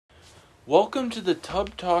Welcome to the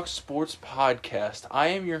Tub Talk Sports Podcast. I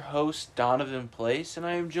am your host, Donovan Place, and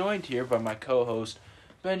I am joined here by my co-host,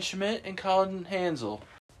 Ben Schmidt and Colin Hansel.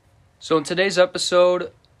 So in today's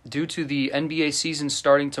episode, due to the NBA season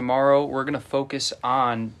starting tomorrow, we're going to focus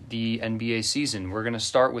on the NBA season. We're going to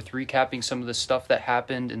start with recapping some of the stuff that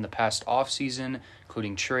happened in the past offseason,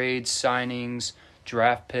 including trades, signings,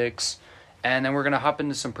 draft picks, and then we're going to hop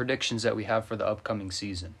into some predictions that we have for the upcoming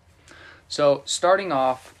season. So starting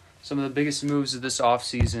off, some of the biggest moves of this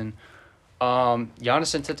offseason, Giannis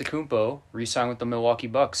Antetokounmpo re-signed with the Milwaukee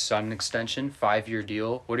Bucks, signed an extension, 5-year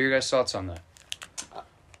deal. What are your guys' thoughts on that?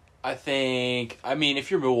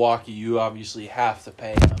 If you're Milwaukee, you obviously have to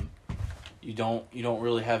pay him. You don't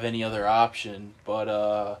really have any other option.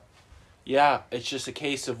 But it's just a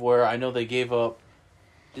case of where I know they gave up.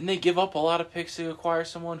 Didn't they give up a lot of picks to acquire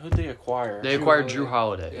someone? Who'd they acquire? They acquired Drew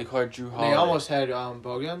Holiday. They acquired Drew Holiday. They almost had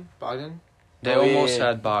Bogdan. They almost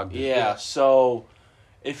had Bogdan. Yeah, so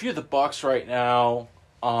if you're the Bucks right now,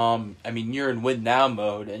 you're in win now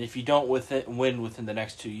mode, and if you don't win within the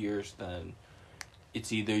next 2 years, then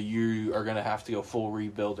it's either you are going to have to go full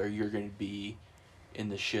rebuild or you're going to be in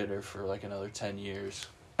the shitter for like another 10 years.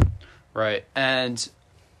 Right, and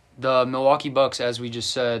the Milwaukee Bucks, as we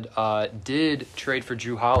just said, did trade for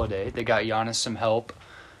Drew Holiday. They got Giannis some help.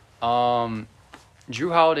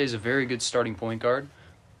 Drew Holiday is a very good starting point guard.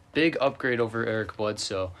 Big upgrade over Eric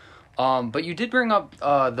Bledsoe. But you did bring up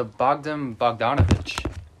the Bogdan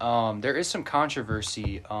Bogdanovic. There is some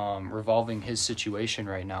controversy revolving his situation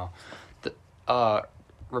right now.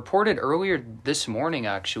 Reported earlier this morning,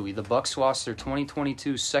 actually, the Bucks lost their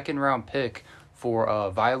 2022 second-round pick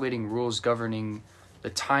for violating rules governing the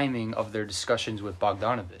timing of their discussions with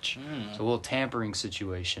Bogdanovic. It's a little tampering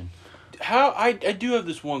situation. I do have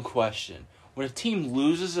this one question. When a team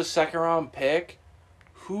loses a second-round pick,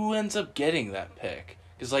 who ends up getting that pick?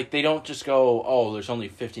 Because they don't just go, oh, there's only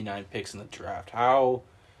 59 picks in the draft. How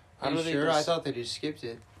Are do you they sure? just... I thought they just skipped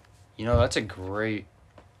it. That's a great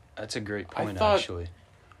point, actually.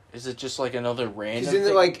 Is it just another random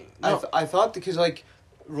Because thing? I thought because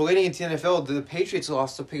relating it to the NFL, the Patriots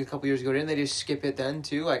lost a pick a couple years ago. Didn't they just skip it then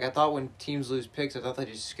too? I thought when teams lose picks, I thought they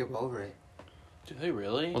just skip over it. Do they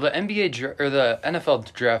really? Well, the the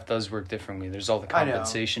NFL draft does work differently. There's all the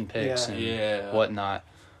compensation picks and whatnot.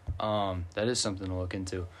 That is something to look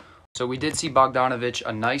into. So we did see Bogdanovic,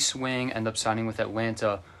 a nice wing, end up signing with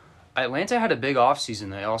Atlanta. Atlanta had a big offseason.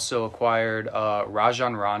 They also acquired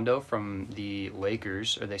Rajon Rondo from the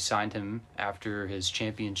Lakers, or they signed him after his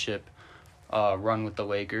championship run with the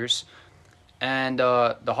Lakers. And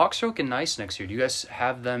the Hawks are looking nice next year. Do you guys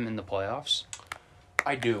have them in the playoffs?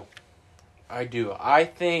 I do. I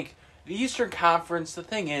think the Eastern Conference, the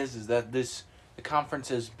thing is that the conference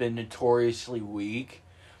has been notoriously weak.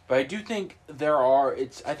 But I do think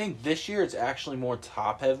I think this year it's actually more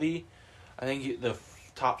top heavy. I think the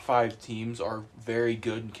top 5 teams are very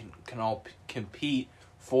good and can all compete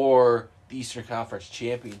for the Eastern Conference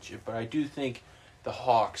championship. But I do think the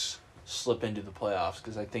Hawks slip into the playoffs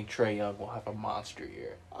because I think Trae Young will have a monster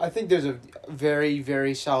year. I think there's a very,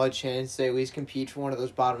 very solid chance they at least compete for one of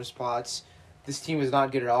those bottom spots. This team was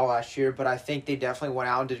not good at all last year, but I think they definitely went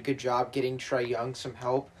out and did a good job getting Trae Young some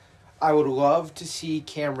help. I would love to see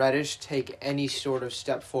Cam Reddish take any sort of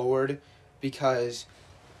step forward because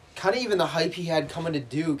kind of even the hype he had coming to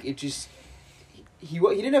Duke, it just he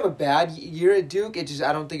didn't have a bad year at Duke. It just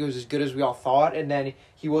I don't think it was as good as we all thought, and then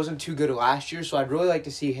he wasn't too good last year. So I'd really like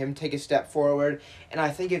to see him take a step forward. And I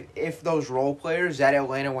think if those role players that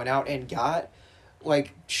Atlanta went out and got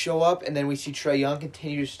show up, and then we see Trae Young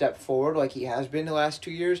continue to step forward like he has been the last 2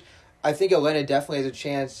 years, I think Atlanta definitely has a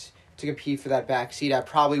chance to compete for that back seat. I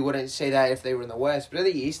probably wouldn't say that if they were in the West, but in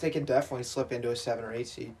the East, they can definitely slip into a 7 or 8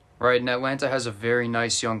 seed. Right, and Atlanta has a very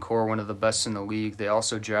nice young core, one of the best in the league. They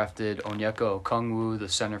also drafted Onyeka Okongwu, the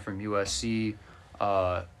center from USC,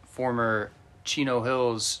 former Chino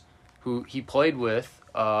Hills, who he played with,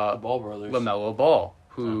 The Ball brothers. LaMelo Ball,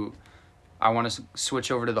 who I want to switch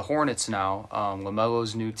over to the Hornets now.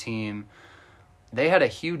 LaMelo's new team. They had a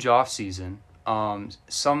huge offseason,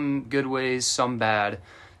 some good ways, some bad.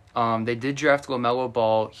 They did draft LaMelo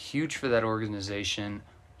Ball, huge for that organization.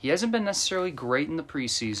 He hasn't been necessarily great in the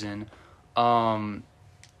preseason.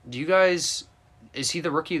 Is he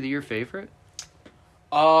the Rookie of the Year favorite?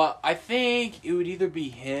 I think it would either be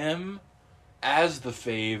him as the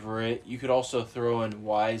favorite. You could also throw in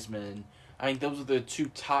Wiseman. I think those are the 2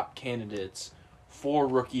 top candidates for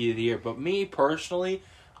Rookie of the Year. But me personally,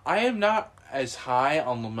 I am not as high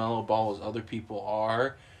on LaMelo Ball as other people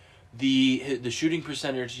are The shooting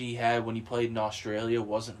percentage he had when he played in Australia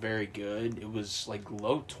wasn't very good. It was like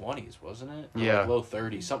low 20s, wasn't it? Or Yeah. like low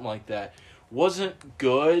 30s, something like that. Wasn't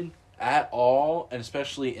good at all, and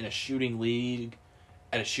especially in a shooting league,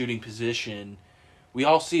 at a shooting position. We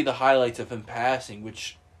all see the highlights of him passing,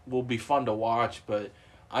 which will be fun to watch, but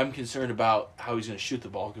I'm concerned about how he's going to shoot the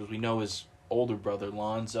ball because we know his older brother,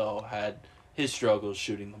 Lonzo, had his struggles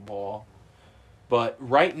shooting the ball. But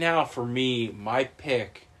right now, for me, my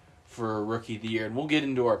pick for Rookie of the Year, and we'll get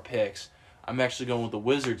into our picks, I'm actually going with the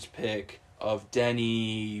Wizards pick of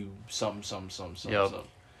Denny something.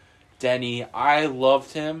 Denny, I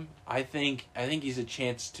loved him. I think he's a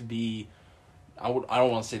chance to be, I don't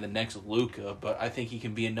want to say the next Luka, but I think he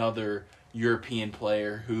can be another European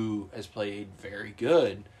player who has played very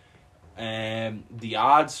good. And the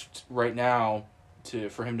odds right now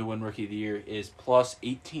for him to win Rookie of the Year is plus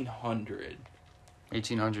 1,800.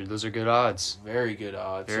 1,800. Those are good odds. Very good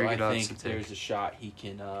odds. Very so good I odds think to take. there's a shot he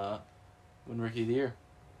can win Rookie of the Year.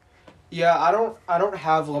 Yeah, I don't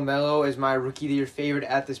have LaMelo as my Rookie of the Year favorite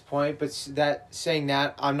at this point, but saying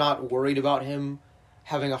that, I'm not worried about him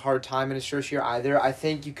having a hard time in his first year either. I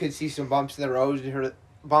think you could see some bumps in the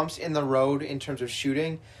road in terms of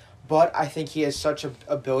shooting, but I think he has such an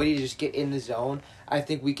ability to just get in the zone. I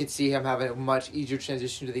think we could see him having a much easier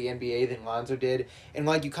transition to the NBA than Lonzo did. And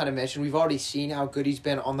like you kind of mentioned, we've already seen how good he's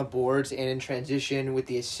been on the boards and in transition with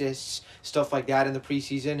the assists, stuff like that in the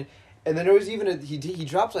preseason. And then there was even he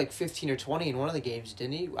dropped like 15 or 20 in one of the games,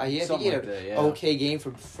 didn't he? He had an okay game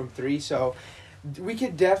from three. So we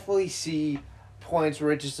could definitely see points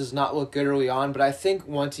where it just does not look good early on. But I think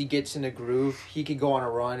once he gets in the groove, he could go on a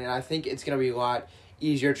run. And I think it's going to be a lot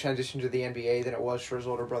easier transition to the NBA than it was for his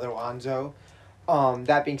older brother Lonzo.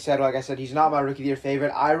 That being said, like I said, he's not my Rookie of the Year favorite.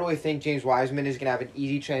 I really think James Wiseman is going to have an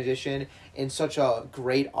easy transition in such a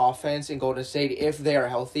great offense in Golden State if they are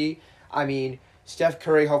healthy. I mean, Steph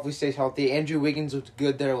Curry hopefully stays healthy. Andrew Wiggins looked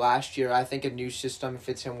good there last year. I think a new system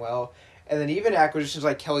fits him well. And then even acquisitions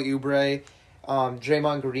like Kelly Oubre,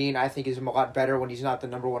 Draymond Green, I think is a lot better when he's not the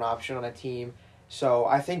number one option on a team. So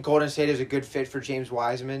I think Golden State is a good fit for James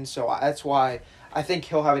Wiseman. So that's why I think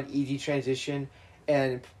he'll have an easy transition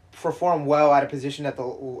and perform well at a position that the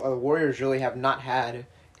Warriors really have not had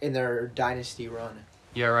in their dynasty run.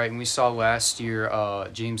 Yeah, right. And we saw last year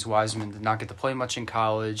James Wiseman did not get to play much in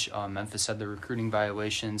college. Memphis had the recruiting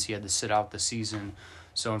violations. He had to sit out the season.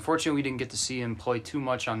 So unfortunately, we didn't get to see him play too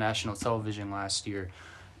much on national television last year.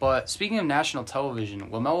 But speaking of national television,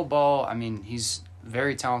 LaMelo Ball, I mean, he's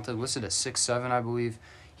very talented, listed at 6'7", I believe.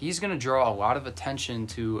 He's going to draw a lot of attention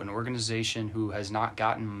to an organization who has not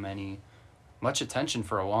gotten much attention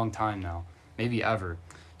for a long time now, maybe ever.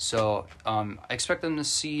 So I expect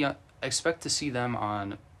to see them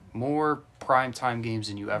on more primetime games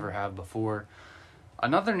than you ever have before.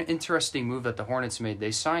 Another interesting move that the Hornets made,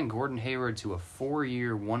 they signed Gordon Hayward to a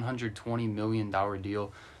 4-year, $120 million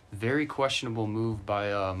deal. Very questionable move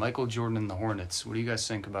by Michael Jordan and the Hornets. What do you guys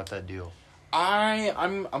think about that deal?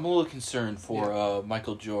 I'm a little concerned for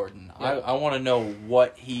Michael Jordan. Yeah. I want to know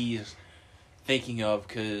what he's thinking of,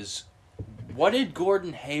 because what did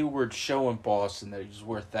Gordon Hayward show in Boston that he's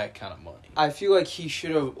worth that kind of money? I feel like he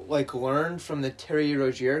should have learned from the Terry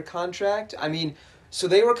Rozier contract. I mean, so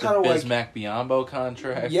they were kind of like Bismack Biyombo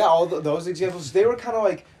contract. Yeah, all those examples. They were kind of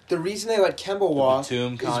like the reason they let Kemba walk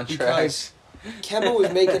Batum is contract. because Kemba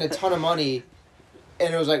was making a ton of money,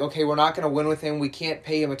 and it was like, okay, we're not going to win with him. We can't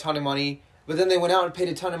pay him a ton of money. But then they went out and paid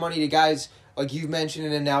a ton of money to guys like you've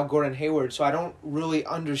mentioned, and now Gordon Hayward. So I don't really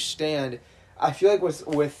understand. I feel like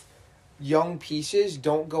with young pieces,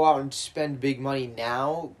 don't go out and spend big money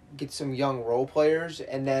now. Get some young role players,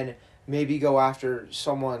 and then maybe go after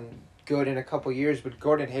someone good in a couple years. But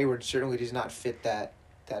Gordon Hayward certainly does not fit that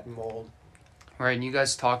mold. Right, and you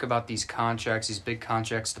guys talk about these contracts, these big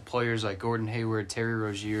contracts to players like Gordon Hayward, Terry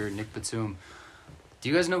Rozier, Nick Batum. Do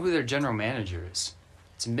you guys know who their general manager is?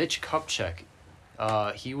 It's Mitch Kupchak.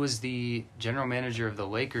 He was the general manager of the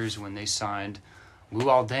Lakers when they signed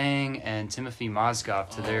Luol Deng and Timothy Mozgov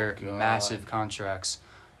to their massive contracts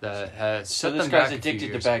that has set this them guy's back a few addicted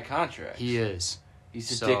years. to bad contracts. He is.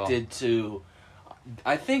 He's addicted to.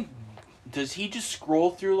 I think. Does he just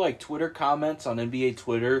scroll through Twitter comments on NBA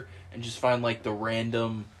Twitter and just find the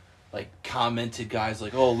random commented guys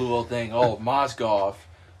Luol Deng, Mozgov,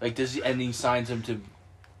 and he signs him to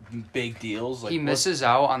big deals? He misses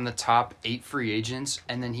out on the top 8 free agents,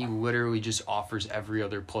 and then he literally just offers every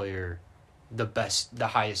other player the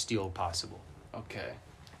highest deal possible. Okay.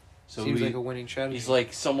 So Seems like a winning strategy.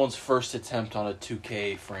 He's someone's first attempt on a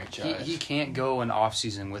 2K franchise. He can't go an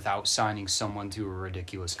offseason without signing someone to a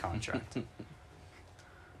ridiculous contract.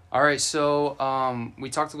 All right, so we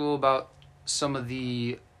talked a little about some of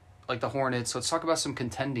the Hornets. Let's talk about some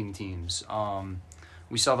contending teams.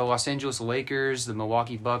 We saw the Los Angeles Lakers, the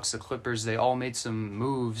Milwaukee Bucks, the Clippers. They all made some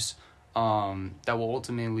moves that will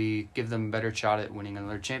ultimately give them a better shot at winning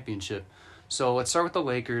another championship. So let's start with the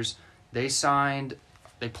Lakers. They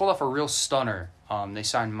pulled off a real stunner. They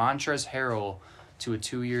signed Montrezl Harrell to a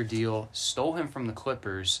 2-year deal, stole him from the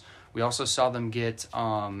Clippers. We also saw them get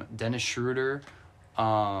Dennis Schroeder,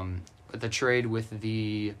 the trade with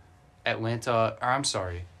the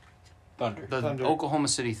Thunder. Thunder. Oklahoma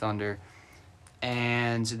City Thunder.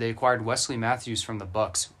 And they acquired Wesley Matthews from the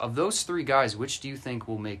Bucks. Of those 3 guys, which do you think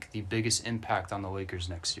will make the biggest impact on the Lakers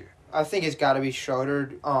next year? I think it's got to be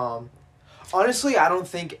Schroeder. Honestly, I don't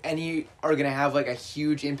think any are going to have like a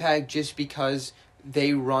huge impact just because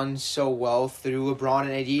they run so well through LeBron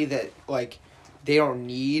and AD that like they don't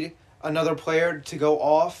need another player to go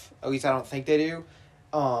off. At least I don't think they do.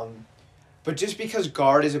 But just because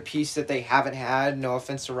guard is a piece that they haven't had, no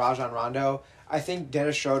offense to Rajon Rondo, I think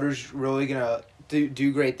Dennis Schroeder's really going to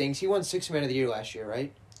do great things. He won 6th Man of the Year last year,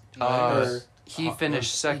 right? He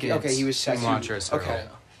finished second. Okay, he was second. Montrezl Harrell.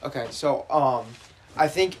 Okay. So I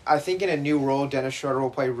think in a new role, Dennis Schroeder will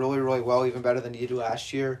play really, really well, even better than he did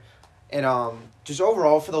last year. And just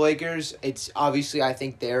overall for the Lakers, it's obviously I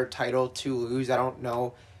think their title to lose. I don't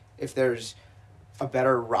know if there's a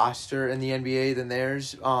better roster in the NBA than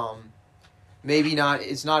theirs. Maybe not.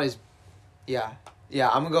 It's not as. Yeah.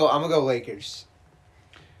 I'm gonna go Lakers.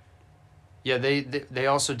 Yeah, they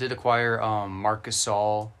also did acquire Marc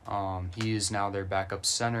Gasol. He is now their backup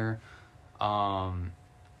center. And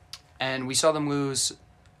we saw them lose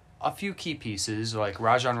a few key pieces, like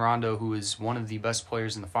Rajon Rondo, who is one of the best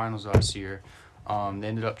players in the finals last year. They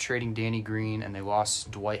ended up trading Danny Green, and they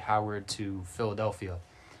lost Dwight Howard to Philadelphia.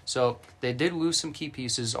 So they did lose some key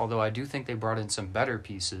pieces, although I do think they brought in some better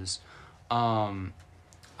pieces. I'm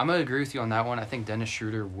going to agree with you on that one. I think Dennis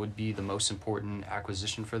Schroeder would be the most important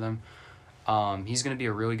acquisition for them. He's going to be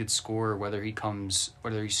a really good scorer, whether he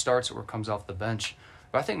starts or comes off the bench.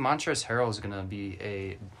 But I think Montrezl Harrell is going to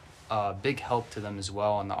be a big help to them as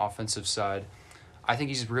well on the offensive side. I think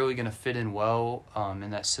he's really going to fit in well in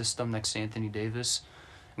that system next to Anthony Davis.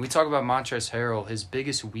 And we talk about Montrezl Harrell. His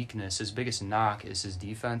biggest weakness, his biggest knock is his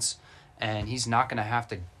defense, and he's not going to have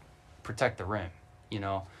to protect the rim.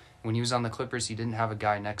 When he was on the Clippers, he didn't have a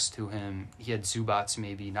guy next to him. He had Zubats,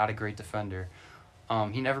 maybe, not a great defender.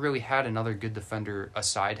 He never really had another good defender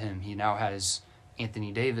aside him. He now has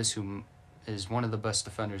Anthony Davis, who is one of the best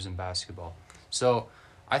defenders in basketball. So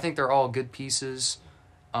I think they're all good pieces.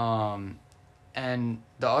 And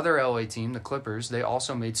the other LA team, the Clippers, they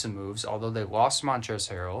also made some moves. Although they lost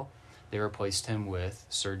Montrezl Harrell, they replaced him with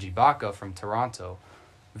Serge Ibaka from Toronto.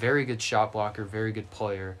 Very good shot blocker, very good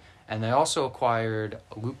player. And they also acquired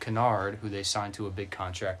Luke Kennard, who they signed to a big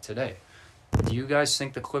contract today. Do you guys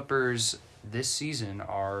think the Clippers this season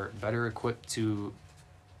are better equipped to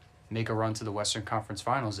make a run to the Western Conference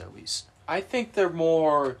Finals at least? I think they're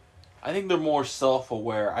more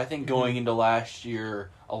self-aware. I think going into last year,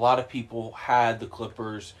 a lot of people had the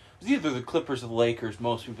Clippers. It was either the Clippers or the Lakers.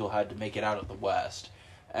 Most people had to make it out of the West.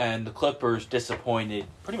 And the Clippers disappointed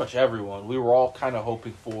pretty much everyone. We were all kind of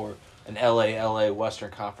hoping for an LA Western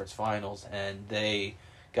Conference Finals, and they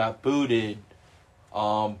got booted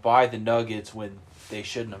by the Nuggets when they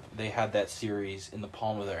shouldn't have. They had that series in the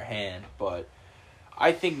palm of their hand. But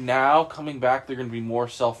I think now, coming back, they're going to be more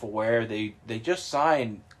self-aware. They just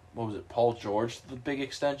signed, Paul George to the big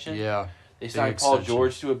extension? Yeah. They signed Paul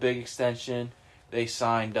George to a big extension. They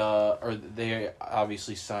signed, they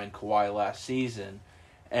obviously signed Kawhi last season.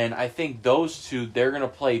 And I think those two, they're going to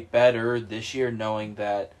play better this year, knowing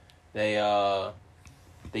that they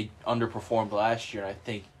underperformed last year. And I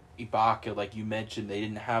think Ibaka, like you mentioned, they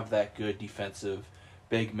didn't have that good defensive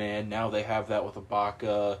big man. Now they have that with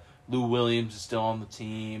Ibaka. Lou Williams is still on the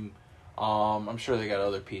team. I'm sure they got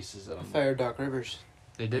other pieces. Fire Doc Rivers.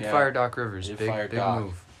 They did fire Doc Rivers. Big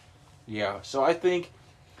move. Yeah, so I think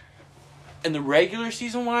in the regular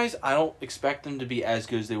season-wise, I don't expect them to be as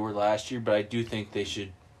good as they were last year, but I do think they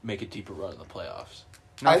should make a deeper run in the playoffs.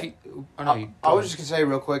 I was just going to say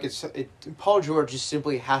real quick, Paul George just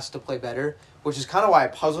simply has to play better, which is kind of why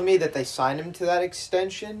it puzzled me that they signed him to that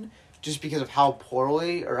extension, just because of how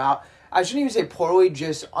poorly, I shouldn't even say poorly,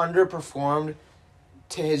 just underperformed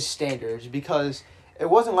to his standards, because it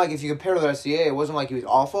wasn't like, if you compare to the rest of the NBA, it wasn't like he was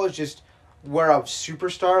awful. It's just where a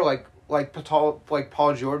superstar like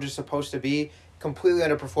Paul George is supposed to be completely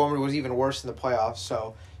underperformed. It was even worse in the playoffs.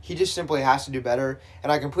 So He just simply has to do better.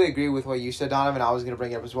 And I completely agree with what you said, Donovan. I was going to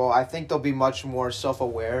bring it up as well. I think they'll be much more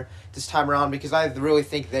self-aware this time around because I really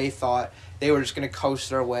think they thought they were just going to coast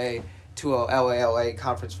their way to a LA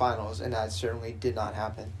conference finals, and that certainly did not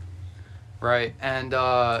happen. Right, and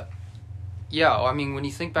yeah, I mean, when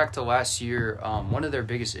you think back to last year, one of their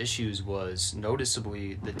biggest issues was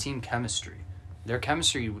noticeably the team chemistry. Their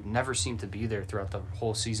chemistry never seemed to be there throughout the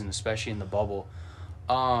whole season, especially in the bubble.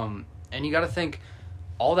 And you got to think,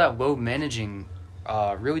 all that load managing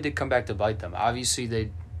really did come back to bite them.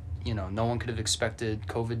 Obviously, no one could have expected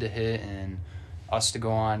COVID to hit and us to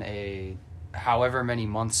go on a however many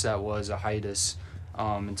months that was a hiatus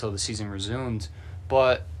until the season resumed.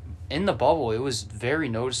 But in the bubble, it was very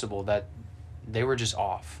noticeable that they were just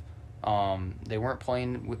off. They weren't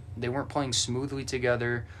playing smoothly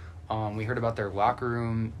together. We heard about their locker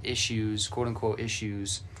room issues, quote unquote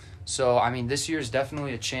issues. So I mean, this year is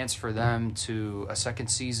definitely a chance for them to a second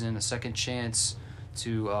chance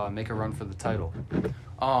to make a run for the title.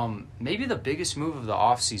 Maybe the biggest move of the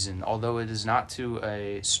offseason, although it is not to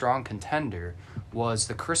a strong contender, was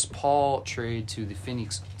the Chris Paul trade to the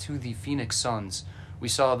Phoenix Suns. We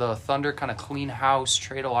saw the Thunder kind of clean house,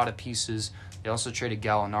 trade a lot of pieces. They also traded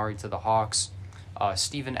Gallinari to the Hawks,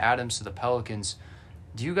 Steven Adams to the Pelicans.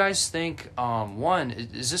 Do you guys think,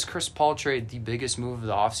 is this Chris Paul trade the biggest move of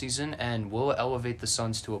the offseason, and will it elevate the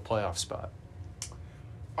Suns to a playoff spot?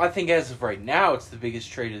 I think as of right now, it's the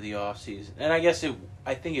biggest trade of the offseason. And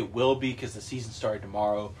I think it will be because the season started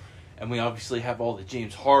tomorrow, and we obviously have all the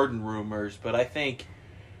James Harden rumors. But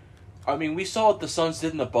we saw what the Suns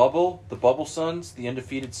did in the bubble Suns, the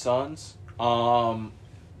undefeated Suns.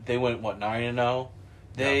 They went, 9-0?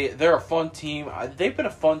 They're a fun team. They've been a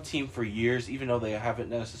fun team for years, even though they haven't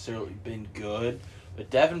necessarily been good. But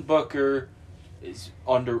Devin Booker is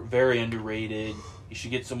very underrated. He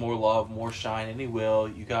should get some more love, more shine, and he will.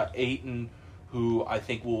 You got Ayton, who I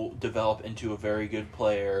think will develop into a very good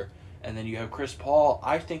player. And then you have Chris Paul.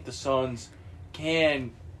 I think the Suns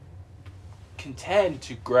can contend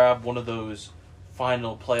to grab one of those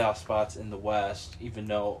final playoff spots in the West, even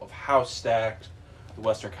though of how stacked the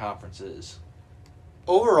Western Conference is.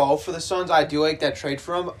 Overall, for the Suns, I do like that trade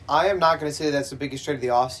for him. I am not going to say that's the biggest trade of the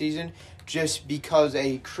offseason just because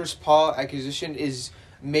a Chris Paul acquisition is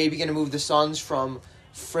maybe going to move the Suns from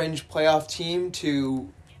fringe playoff team to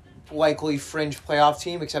likely fringe playoff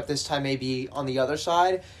team, except this time maybe on the other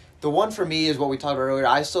side. The one for me is what we talked about earlier.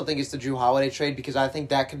 I still think it's the Jrue Holiday trade because I think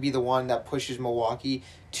that could be the one that pushes Milwaukee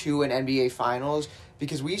to an NBA Finals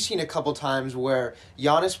because we've seen a couple times where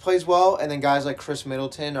Giannis plays well and then guys like Chris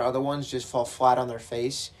Middleton or other ones just fall flat on their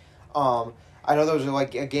face. I know there was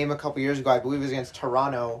a game a couple years ago, I believe it was against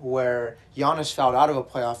Toronto, where Giannis fouled out of a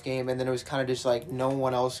playoff game, and then it was kind of just no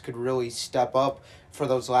one else could really step up for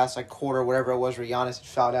those last quarter, whatever it was, where Giannis had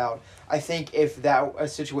fouled out. I think if a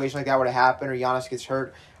situation like that were to happen or Giannis gets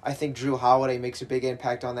hurt, I think Jrue Holiday makes a big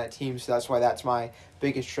impact on that team, so that's why that's my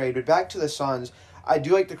biggest trade. But back to the Suns, I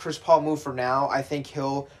do like the Chris Paul move for now. I think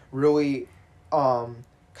he'll really kind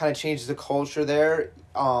of change the culture there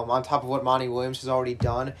on top of what Monty Williams has already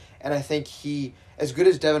done. And I think as good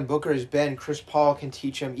as Devin Booker has been, Chris Paul can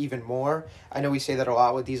teach him even more. I know we say that a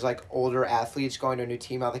lot with these older athletes going to a new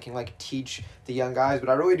team, how they can teach the young guys, but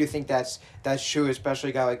I really do think that's true, especially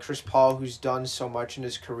a guy like Chris Paul who's done so much in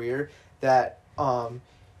his career that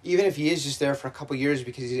even if he is just there for a couple years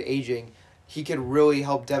because he's aging, he could really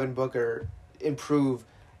help Devin Booker improve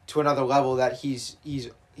to another level that he's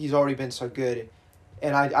already been so good.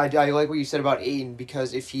 And I like what you said about Ayton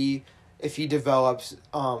because if he develops,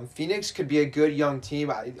 Phoenix could be a good young team.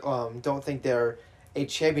 I don't think they're a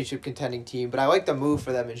championship contending team, but I like the move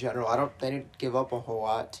for them in general. They didn't give up a whole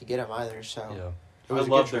lot to get him either. So yeah. I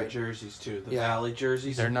love their jerseys too. The Valley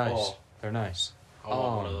jerseys. They're nice. They're nice. I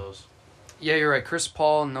want one of those. Yeah, you're right. Chris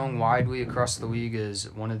Paul, known widely across the league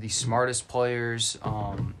as one of the smartest players,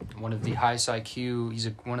 one of the highest IQ. He's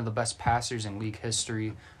one of the best passers in league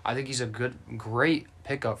history. I think he's a great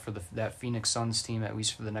pickup for that Phoenix Suns team, at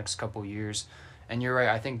least for the next couple of years. And you're right.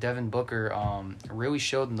 I think Devin Booker really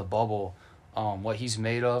showed in the bubble what he's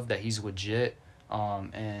made of, that he's legit.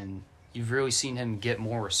 And you've really seen him get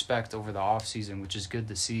more respect over the offseason, which is good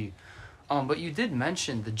to see. But you did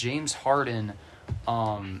mention the James Harden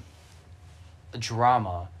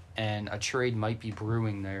drama and a trade might be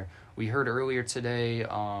brewing there. We heard earlier today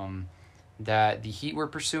that the Heat were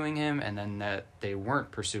pursuing him and then that they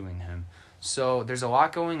weren't pursuing him. So there's a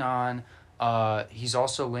lot going on. He's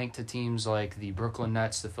also linked to teams like the Brooklyn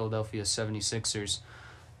Nets, the Philadelphia 76ers.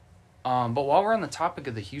 But while we're on the topic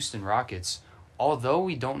of the Houston Rockets, although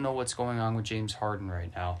we don't know what's going on with James Harden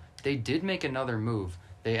right now, they did make another move.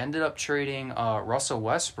 they ended up trading Russell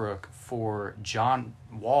Westbrook for John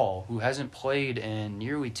Wall, who hasn't played in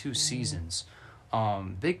nearly 2 seasons.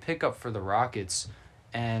 Big pickup for the Rockets.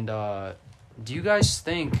 And do you guys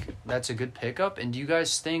think that's a good pickup? And do you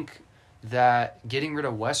guys think that getting rid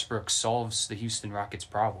of Westbrook solves the Houston Rockets'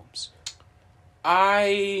 problems?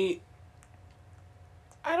 I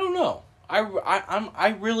don't know.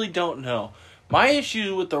 I really don't know. My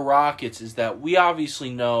issue with the Rockets is that we obviously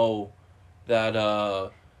know that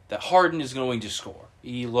that Harden is going to score.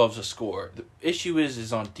 He loves to score. The issue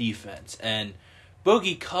is on defense, and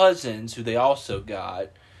Boogie Cousins, who they also got,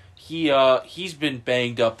 he's been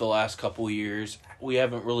banged up the last couple of years. We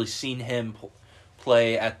haven't really seen him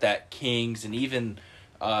play at that Kings and even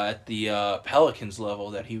at the Pelicans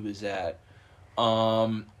level that he was at.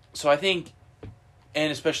 So I think,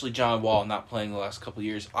 and especially John Wall not playing the last couple of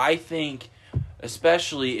years, I think,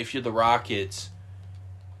 especially if you're the Rockets,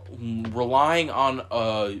 relying on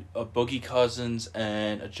a Boogie Cousins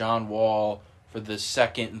and a John Wall for the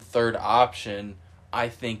second and third option, I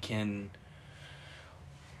think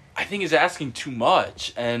is asking too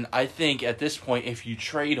much. And I think at this point, if you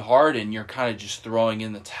trade Harden, you're kind of just throwing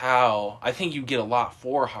in the towel. I think you get a lot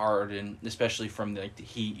for Harden, especially from the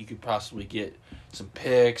Heat. You could possibly get some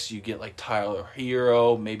picks. You get like Tyler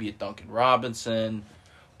Hero, maybe a Duncan Robinson.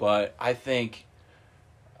 But I think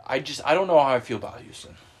I don't know how I feel about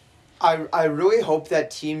Houston. I really hope that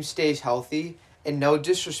team stays healthy, and no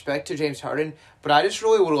disrespect to James Harden, but I just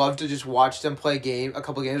really would love to just watch them play a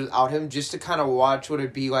couple games without him, just to kind of watch what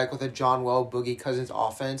it'd be like with a John Wall, Boogie Cousins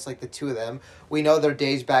offense, like the two of them. We know their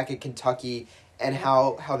days back in Kentucky and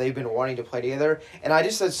how they've been wanting to play together, and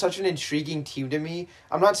that's such an intriguing team to me.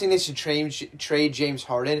 I'm not saying they should trade James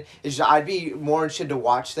Harden. It's just, I'd be more interested to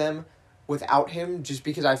watch them without him, just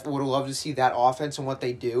because I would love to see that offense and what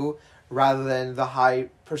they do, rather than the high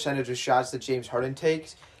percentage of shots that James Harden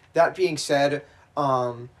takes. That being said,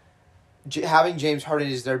 having James Harden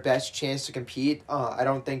is their best chance to compete. I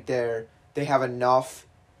don't think they have enough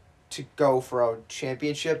to go for a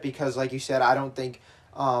championship because, like you said, I don't think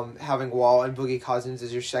having Wall and Boogie Cousins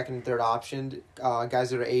as your second and third option, guys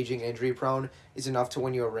that are aging, injury prone, is enough to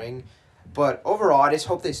win you a ring. But overall, I just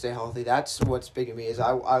hope they stay healthy. That's what's big to me. Is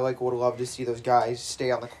I would love to see those guys stay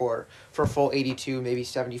on the court for a full 82, maybe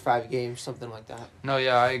 75 games, something like that. No,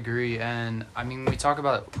 yeah, I agree. And, I mean, we talk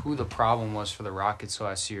about who the problem was for the Rockets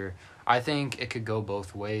last year. I think it could go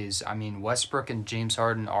both ways. I mean, Westbrook and James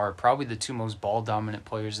Harden are probably the two most ball-dominant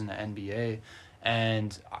players in the NBA,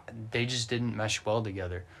 and they just didn't mesh well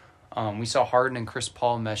together. We saw Harden and Chris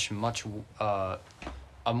Paul mesh a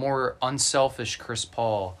more unselfish Chris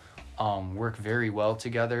Paul work very well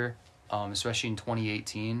together, especially in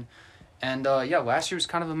 2018. And, last year was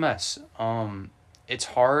kind of a mess. It's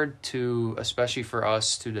hard to, especially for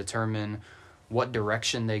us, to determine what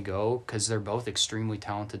direction they go because they're both extremely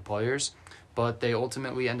talented players. But they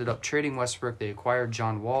ultimately ended up trading Westbrook. They acquired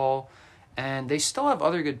John Wall. And they still have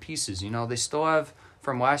other good pieces. You know, they still have,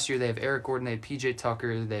 from last year, they have Eric Gordon, they have P.J.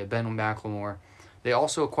 Tucker, they have Ben McLemore. They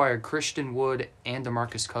also acquired Christian Wood and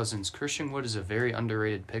DeMarcus Cousins. Christian Wood is a very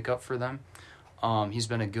underrated pickup for them. He's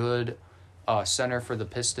been a good center for the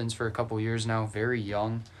Pistons for a couple years now, very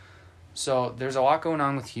young. So there's a lot going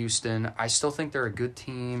on with Houston. I still think they're a good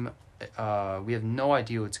team. We have no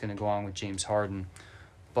idea what's going to go on with James Harden.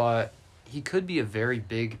 But he could be a very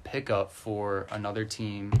big pickup for another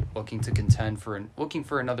team looking to contend looking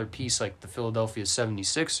for another piece like the Philadelphia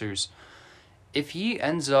 76ers. If he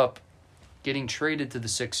ends up getting traded to the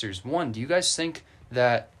Sixers, one, do you guys think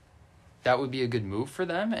that would be a good move for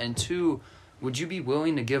them? And two, would you be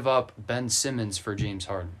willing to give up Ben Simmons for James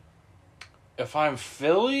Harden? If I'm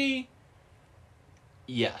Philly,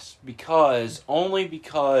 yes, because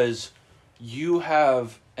you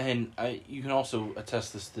have, and you can also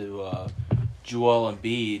attest this to Joel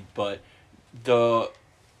Embiid, but the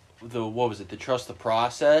trust the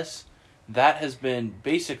process, that has been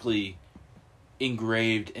basically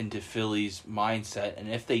engraved into Philly's mindset, and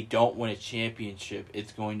if they don't win a championship,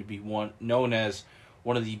 it's going to be known as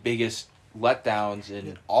one of the biggest letdowns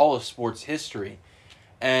in all of sports history.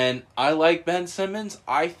 And I like Ben Simmons.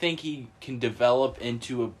 I think he can develop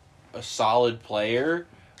into a solid player.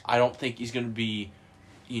 I don't think he's going to be,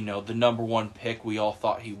 the number one pick we all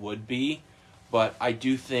thought he would be, but I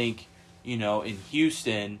do think, in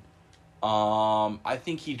Houston, I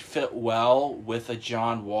think he'd fit well with a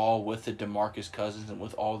John Wall, with a DeMarcus Cousins, and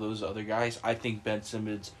with all those other guys. I think Ben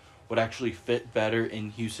Simmons would actually fit better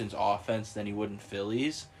in Houston's offense than he would in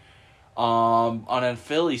Philly's. On a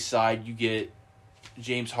Philly side, you get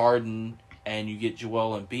James Harden and you get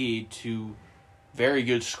Joel Embiid, two very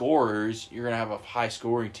good scorers, you're going to have a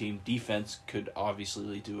high-scoring team. Defense could obviously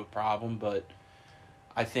lead to a problem, but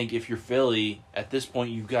I think if you're Philly, at this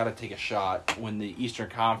point, you've got to take a shot when the Eastern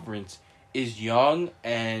Conference is young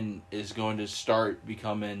and is going to start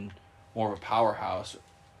becoming more of a powerhouse.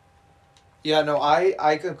 Yeah, no,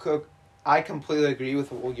 I completely agree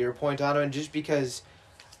with your point, Donovan, just because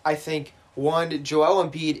I think, one, Joel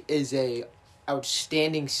Embiid is a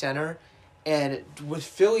outstanding center, and with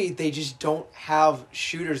Philly, they just don't have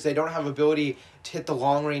shooters. They don't have ability to hit the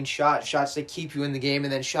long-range shots that keep you in the game,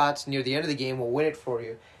 and then shots near the end of the game will win it for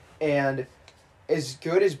you. And as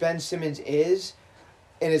good as Ben Simmons is,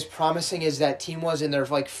 and as promising as that team was in their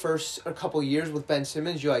first a couple years with Ben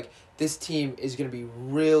Simmons, you're like, this team is going to be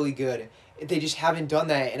really good. They just haven't done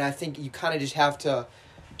that, and I think you kind of just have to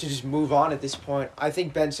just move on at this point. I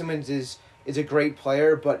think Ben Simmons is a great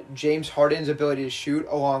player, but James Harden's ability to shoot,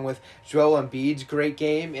 along with Joel Embiid's great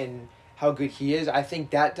game and how good he is, I think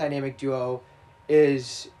that dynamic duo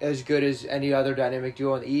is as good as any other dynamic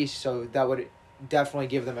duo in the East, so that would definitely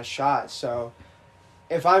give them a shot. So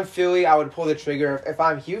if I'm Philly, I would pull the trigger. If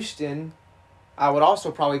I'm Houston, I would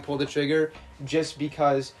also probably pull the trigger, just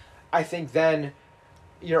because I think then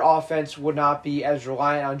your offense would not be as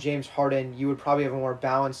reliant on James Harden. You would probably have a more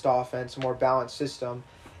balanced offense, a more balanced system.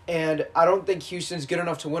 And I don't think Houston's good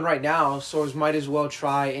enough to win right now, so might as well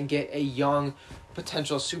try and get a young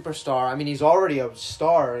potential superstar. I mean, he's already a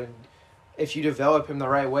star, and if you develop him the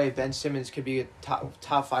right way, Ben Simmons could be a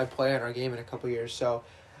top 5 player in our game in a couple years. So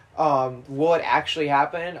will it actually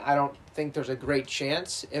happen? I don't think there's a great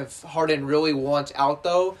chance. If Harden really wants out,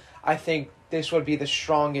 though, I think this would be the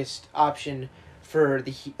strongest option for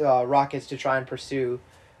the Rockets to try and pursue,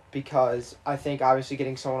 because I think obviously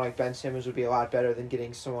getting someone like Ben Simmons would be a lot better than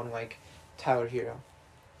getting someone like Tyler Hero.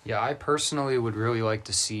 Yeah, I personally would really like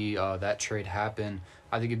to see that trade happen.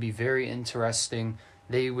 I think it'd be very interesting.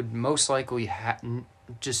 They would most likely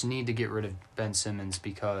just need to get rid of Ben Simmons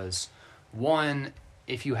because, one,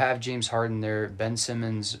 if you have James Harden there, Ben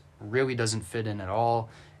Simmons really doesn't fit in at all.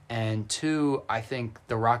 And two, I think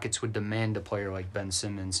the Rockets would demand a player like Ben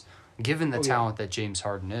Simmons, given the talent that James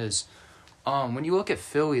Harden is. When you look at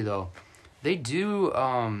Philly, though, they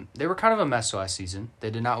were kind of a mess last season. They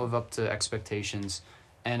did not live up to expectations.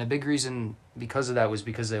 And a big reason because of that was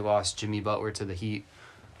because they lost Jimmy Butler to the Heat.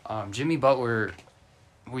 Jimmy Butler,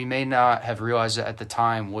 we may not have realized it at the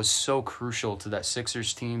time, was so crucial to that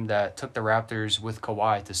Sixers team that took the Raptors with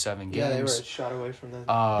Kawhi to 7 games. Yeah, they were a shot away from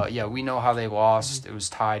that. We know how they lost. It was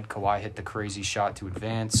tied. Kawhi hit the crazy shot to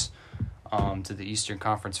advance to the Eastern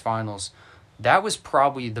Conference Finals. That was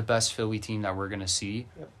probably the best Philly team that we're going to see.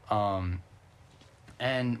 Yep.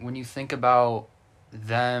 And when you think about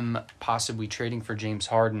them possibly trading for James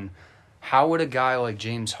Harden, how would a guy like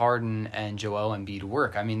James Harden and Joel Embiid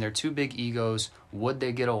work? I mean, they're two big egos. Would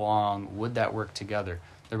they get along? Would that work together?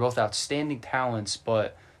 They're both outstanding talents,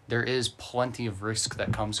 but there is plenty of risk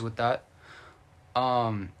that comes with that.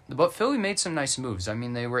 But Philly made some nice moves. I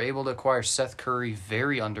mean, they were able to acquire Seth Curry,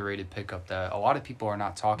 very underrated pickup that a lot of people are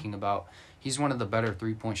not talking about. He's one of the better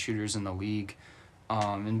three-point shooters in the league.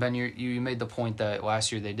 And Ben, you made the point that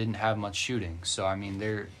last year they didn't have much shooting. So, I mean,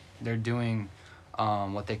 they're doing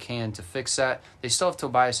what they can to fix that. They still have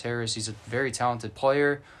Tobias Harris. He's a very talented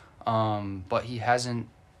player, but he hasn't,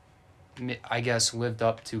 I guess, lived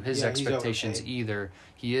up to his expectations either.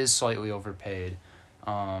 He is slightly overpaid.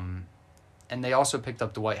 And they also picked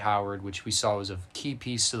up Dwight Howard, which we saw was a key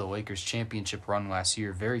piece to the Lakers' championship run last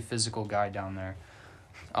year. Very physical guy down there.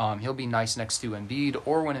 He'll be nice next to Embiid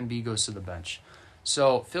or when Embiid goes to the bench.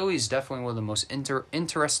 So Philly's definitely one of the most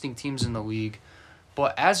interesting teams in the league.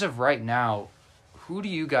 But as of right now, who do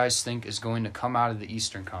you guys think is going to come out of the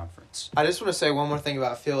Eastern Conference? I just want to say one more thing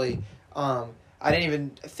about Philly. I didn't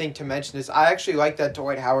even think to mention this. I actually like that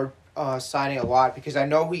Dwight Howard signing a lot because I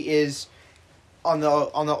know he is on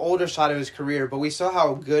the older side of his career, but we saw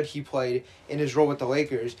how good he played in his role with the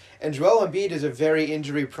Lakers. And Joel Embiid is a very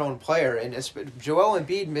injury-prone player, and Joel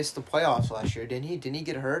Embiid missed the playoffs last year, didn't he? Didn't he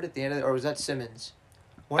get hurt at the end of or was that Simmons?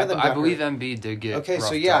 One of them I believe hurt. Embiid did get Okay,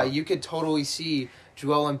 so yeah, you could totally see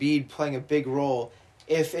Joel Embiid playing a big role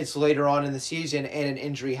if it's later on in the season and an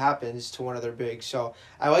injury happens to one of their bigs. So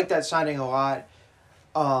I like that signing a lot.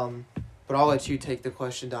 But I'll let you take the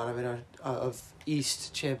question, Donovan, of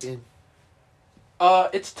East champion.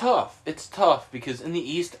 It's tough. It's tough because in the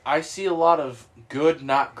East, I see a lot of good,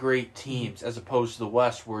 not great teams, as opposed to the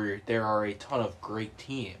West, where there are a ton of great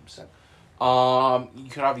teams. You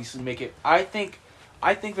could obviously make it. I think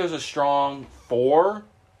there's a strong 4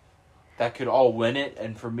 that could all win it,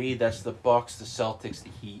 and for me, that's the Bucks, the Celtics,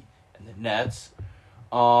 the Heat, and the Nets.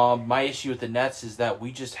 My issue with the Nets is that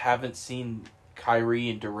we just haven't seen Kyrie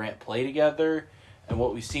and Durant play together, and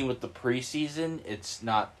what we've seen with the preseason, it's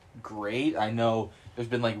not great. I know there's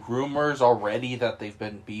been like rumors already that they've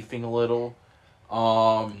been beefing a little.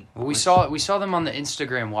 We saw them on the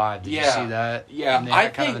Instagram live. Did you see that? Yeah, I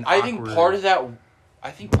think part of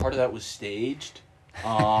that was staged.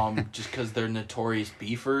 Just because they're notorious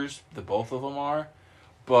beefers, the both of them are.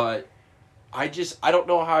 But I don't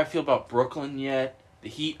know how I feel about Brooklyn yet. The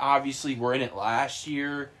Heat obviously were in it last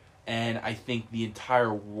year, and I think the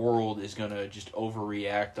entire world is gonna just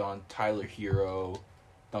overreact on Tyler Hero,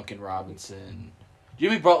 Duncan Robinson.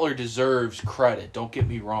 Jimmy Butler deserves credit, don't get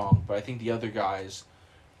me wrong, but I think the other guys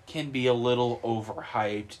can be a little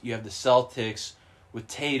overhyped. You have the Celtics with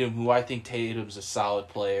Tatum, who I think Tatum's a solid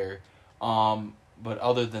player. But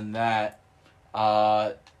other than that,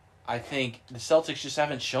 I think the Celtics just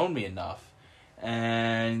haven't shown me enough.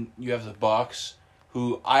 And you have the Bucks,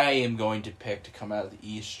 who I am going to pick to come out of the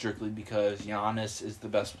East strictly because Giannis is the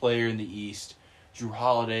best player in the East. Jrue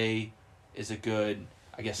Holiday is a good,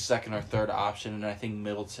 I guess, second or third option, and I think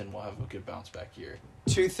Middleton will have a good bounce back year.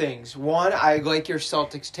 Two things. One, I like your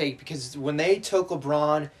Celtics take because when they took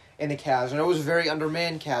LeBron and the Cavs, and it was a very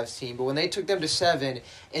undermanned Cavs team, but when they took them to 7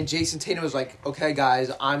 and Jason Tatum was like, okay,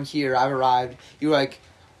 guys, I'm here, I've arrived, you were like,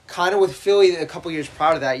 kind of with Philly a couple years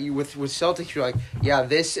prior to that, with Celtics, you're like, yeah,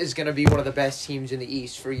 this is going to be one of the best teams in the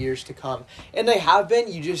East for years to come. And they have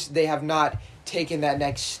been, they have not taken that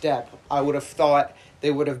next step. I would have thought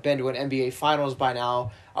they would have been to an NBA Finals by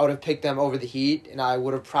now. I would have picked them over the Heat, and I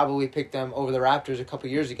would have probably picked them over the Raptors a couple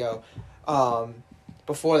years ago.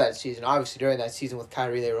 Before that season. Obviously, during that season with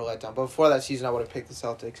Kyrie, they were let down. But before that season, I would have picked the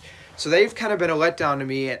Celtics. So they've kind of been a letdown to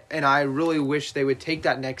me, and I really wish they would take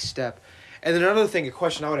that next step. And then another thing, a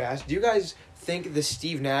question I would ask, do you guys think the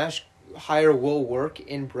Steve Nash hire will work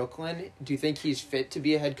in Brooklyn? Do you think he's fit to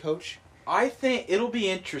be a head coach? I think it'll be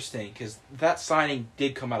interesting because that signing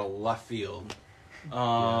did come out of left field.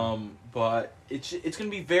 But it's going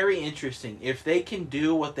to be very interesting if they can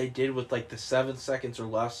do what they did with like the 7 seconds or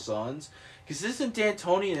less Suns. Because isn't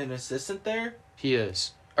D'Antoni an assistant there? He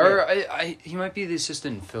is. Yeah. Or he might be the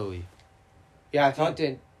assistant in Philly. Yeah, I thought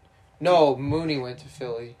No, Mooney went to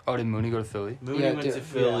Philly. Oh, did Mooney go to Philly? Mooney went to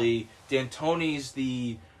Philly. Yeah. D'Antoni's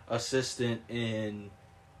the assistant in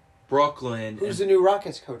Brooklyn. Who's the new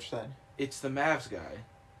Rockets coach then? It's the Mavs guy.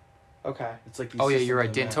 Okay. It's like the yeah, you're right.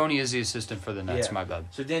 assistant D'Antoni is the assistant for the Nets. Yeah. My bad.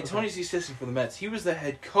 So D'Antoni's the assistant for the Mets. He was the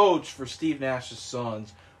head coach for Steve Nash's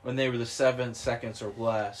Suns when they were the 7 seconds or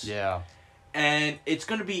less. Yeah. And it's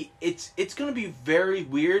gonna be very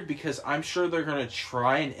weird because I'm sure they're gonna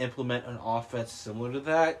try and implement an offense similar to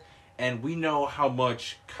that. And we know how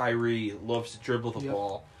much Kyrie loves to dribble the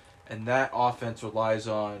ball, and that offense relies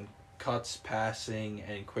on cuts, passing,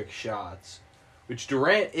 and quick shots, which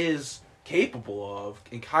Durant is capable of,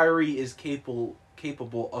 and Kyrie is capable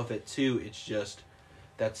of it too. It's just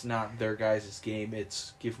that's not their guys' game.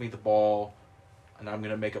 It's give me the ball, and I'm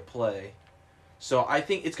gonna make a play. So I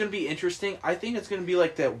think it's gonna be interesting. I think it's gonna be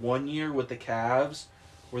like that one year with the Cavs,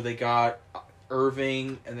 where they got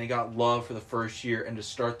Irving and they got Love for the first year, and to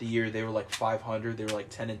start the year they were like 500. They were like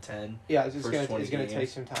 10-10. Yeah, it's gonna take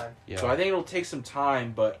some time. Yeah. So I think it'll take some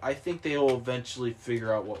time, but I think they will eventually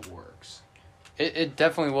figure out what works. It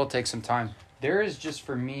definitely will take some time. There is just,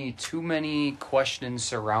 for me, too many questions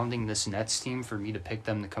surrounding this Nets team for me to pick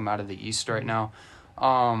them to come out of the East right now.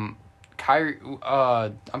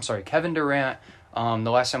 Kevin Durant,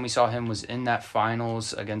 the last time we saw him was in that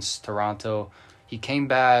finals against Toronto. He came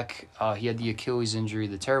back, he had the Achilles injury,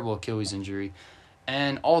 the terrible Achilles injury.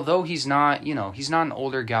 And although he's not an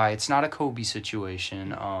older guy, it's not a Kobe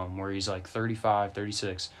situation where he's like 35,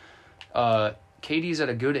 36. KD's at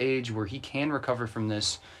a good age where he can recover from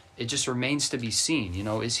this. It just remains to be seen.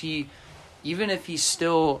 Is he, even if he's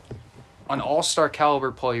still an all-star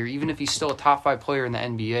caliber player, even if he's still a top 5 player in the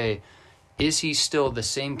NBA, is he still the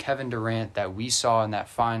same Kevin Durant that we saw in that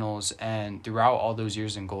finals and throughout all those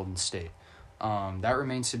years in Golden State? That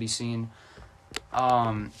remains to be seen.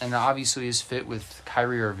 And obviously his fit with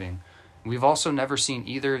Kyrie Irving. We've also never seen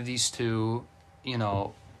either of these two,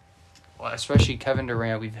 especially Kevin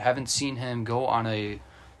Durant. We haven't seen him go on a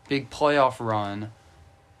big playoff run,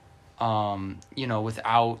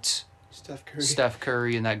 without Steph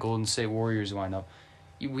Curry and that Golden State Warriors lineup.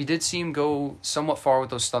 We did see him go somewhat far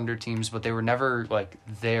with those Thunder teams, but they were never like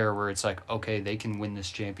there where it's like, okay, they can win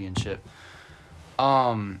this championship.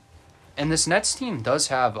 And this Nets team does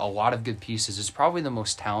have a lot of good pieces. It's probably the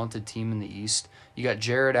most talented team in the East. You got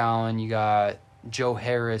Jared Allen, you got Joe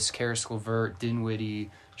Harris, Karis LeVert,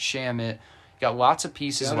 Dinwiddie, Shamet. You got lots of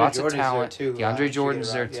pieces, lots of talent. DeAndre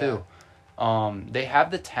Jordan's there too. They have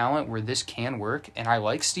the talent where this can work, and I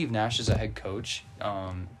like Steve Nash as a head coach.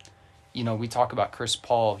 We talk about Chris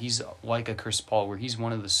Paul. He's like a Chris Paul, where he's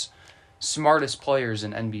one of the smartest players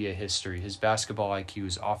in NBA history. His basketball IQ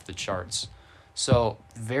is off the charts. So,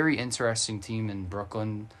 very interesting team in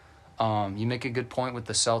Brooklyn. You make a good point with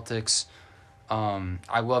the Celtics.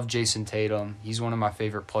 I love Jason Tatum. He's one of my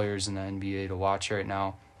favorite players in the NBA to watch right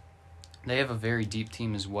now. They have a very deep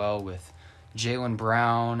team as well with Jaylen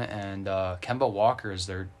Brown and Kemba Walker as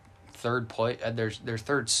their their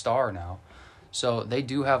third star now. So they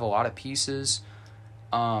do have a lot of pieces.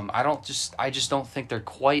 I just don't think they're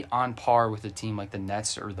quite on par with a team like the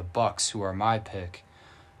Nets or the Bucks, who are my pick.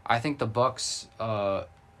 I think the Bucks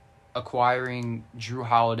acquiring Drew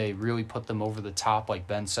Holiday really put them over the top, like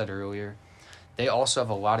Ben said earlier. They also have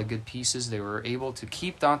a lot of good pieces. They were able to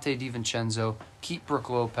keep Dante DiVincenzo, keep Brook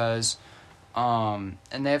Lopez, and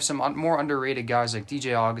they have some more underrated guys like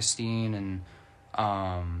DJ Augustine and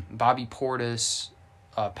Bobby Portis,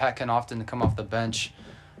 Pat Connaughton to come off the bench.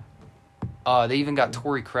 They even got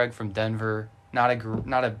Torrey Craig from Denver. Not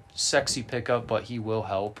a sexy pickup, but he will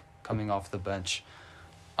help coming off the bench.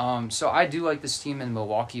 So I do like this team in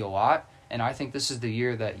Milwaukee a lot, and I think this is the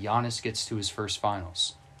year that Giannis gets to his first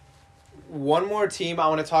finals. One more team I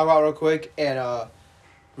want to talk about real quick, and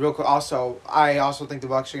real quick I also think the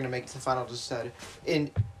Bucks are going to make it to the finals instead.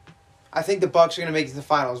 I think the Bucks are going to make it to the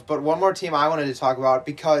finals, but one more team I wanted to talk about,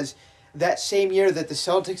 because that same year that the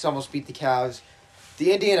Celtics almost beat the Cavs,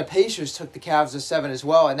 the Indiana Pacers took the Cavs to 7 as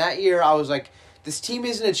well, and that year I was like, this team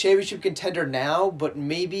isn't a championship contender now, but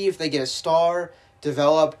maybe if they get a star,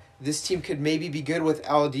 develop, this team could maybe be good with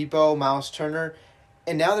Oladipo, Miles Turner.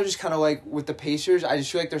 And now they're just kind of like, with the Pacers, I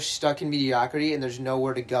just feel like they're stuck in mediocrity and there's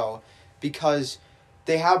nowhere to go. Because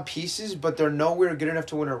they have pieces, but they're nowhere good enough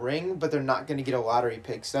to win a ring, but they're not going to get a lottery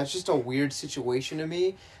pick. So that's just a weird situation to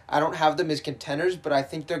me. I don't have them as contenders, but I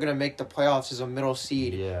think they're going to make the playoffs as a middle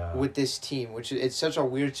seed with this team, which it's such a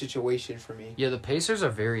weird situation for me. Yeah, the Pacers are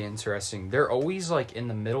very interesting. They're always like in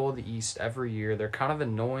the middle of the East every year. They're kind of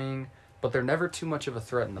annoying, but they're never too much of a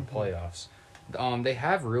threat in the playoffs. They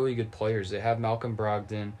have really good players. They have Malcolm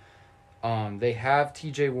Brogdon. They have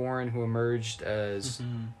T.J. Warren, who emerged as,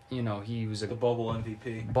 he was the bubble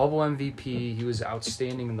MVP. Bubble MVP. He was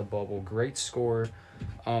outstanding in the bubble. Great scorer.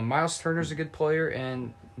 Miles Turner's a good player,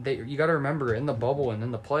 and you got to remember, in the bubble and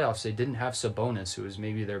in the playoffs, they didn't have Sabonis, who was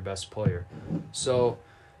maybe their best player. So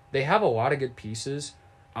they have a lot of good pieces.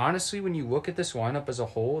 Honestly, when you look at this lineup as a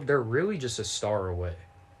whole, they're really just a star away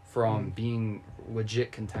from being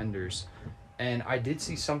legit contenders. And I did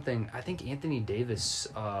see something, I think Anthony Davis,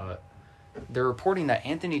 they're reporting that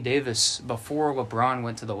Anthony Davis, before LeBron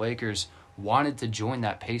went to the Lakers, wanted to join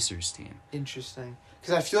that Pacers team. Interesting.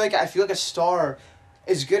 Because I feel like a star,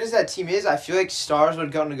 as good as that team is, I feel like stars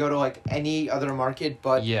would go to like any other market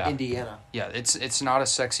but Indiana. Yeah, it's not a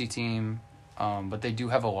sexy team, but they do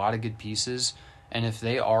have a lot of good pieces. And if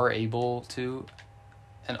they are able to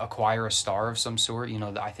acquire a star of some sort,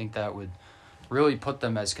 I think that would really put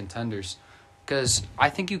them as contenders. Because I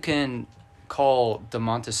think you can call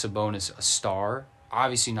Domantas Sabonis a star.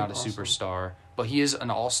 Obviously not a superstar, but he is an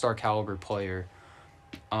all-star caliber player.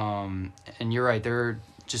 And you're right, they're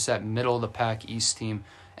just that middle-of-the-pack East team.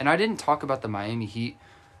 And I didn't talk about the Miami Heat.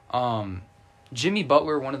 Jimmy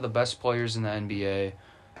Butler, one of the best players in the NBA.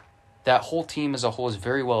 That whole team as a whole is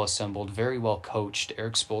very well assembled, very well coached.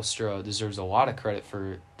 Eric Spoelstra deserves a lot of credit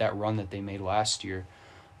for that run that they made last year.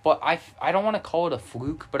 But I don't want to call it a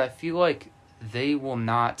fluke, but I feel like they will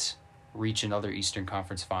not reach another Eastern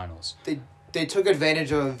Conference Finals. They took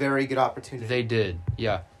advantage of a very good opportunity. They did,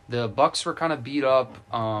 yeah. The Bucks were kind of beat up,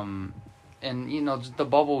 and the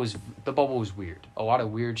bubble was weird. A lot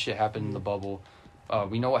of weird shit happened in the bubble.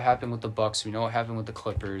 We know what happened with the Bucks. We know what happened with the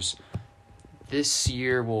Clippers. This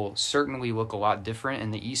year will certainly look a lot different,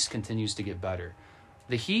 and the East continues to get better.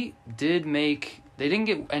 The Heat they didn't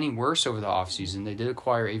get any worse over the offseason. They did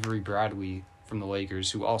acquire Avery Bradley from the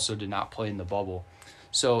Lakers, who also did not play in the bubble.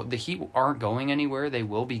 So the Heat aren't going anywhere. They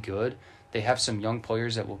will be good. They have some young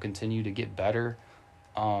players that will continue to get better.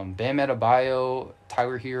 Bam Adebayo,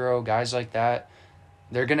 Tyler Hero, guys like that.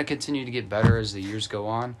 They're going to continue to get better as the years go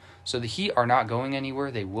on. So the Heat are not going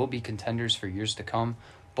anywhere. They will be contenders for years to come.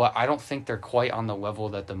 But I don't think they're quite on the level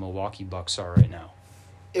that the Milwaukee Bucks are right now.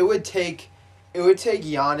 It would take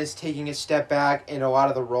Giannis taking a step back and a lot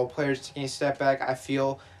of the role players taking a step back, I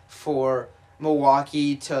feel, for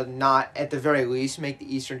Milwaukee to not, at the very least, make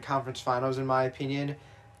the Eastern Conference Finals, in my opinion.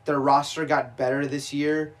 Their roster got better this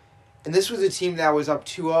year. And this was a team that was up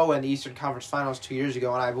 2-0 in the Eastern Conference Finals 2 years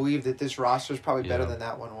ago, and I believe that this roster is probably better than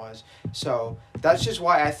that one was. So that's just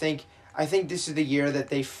why I think I think this is the year that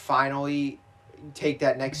they finally take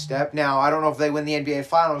that next step. Now, I don't know if they win the NBA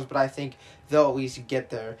Finals, but I think they'll at least get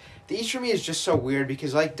there. The East for me is just so weird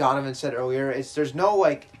because, like Donovan said earlier, there's no,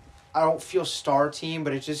 like, I don't feel star team,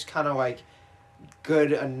 but it's just kind of, like,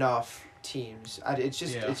 good enough teams. It's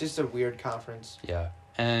just a weird conference. Yeah.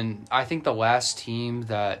 And I think the last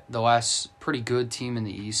pretty good team in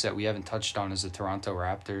the East that we haven't touched on is the Toronto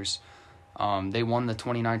Raptors. They won the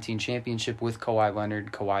 2019 championship with Kawhi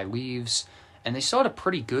Leonard. Kawhi leaves, and they still had a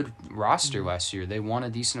pretty good roster last year. They won a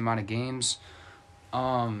decent amount of games.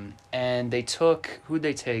 And they took who'd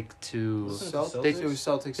they take to? It was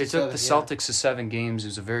Celtics. They took the Celtics to 7 games. It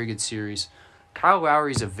was a very good series. Kyle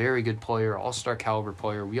Lowry's a very good player, all-star caliber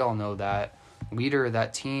player. We all know that. Leader of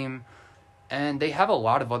that team. And they have a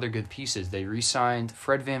lot of other good pieces. They re-signed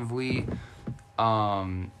Fred VanVleet,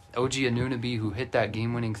 OG Anunoby, who hit that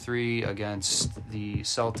game-winning 3 against the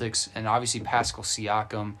Celtics, and obviously Pascal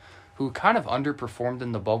Siakam, who kind of underperformed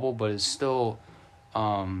in the bubble, but is still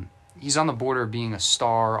he's on the border of being a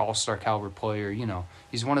star, all-star caliber player. You know,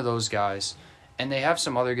 he's one of those guys. And they have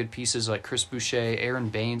some other good pieces like Chris Boucher, Aaron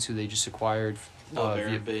Baines, who they just acquired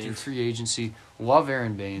through free agency. Love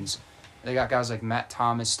Aaron Baines. They got guys like Matt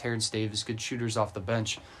Thomas, Terrence Davis, good shooters off the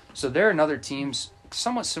bench. So they're another team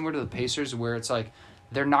somewhat similar to the Pacers where it's like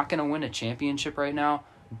they're not going to win a championship right now,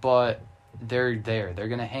 but they're there. They're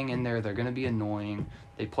going to hang in there. They're going to be annoying.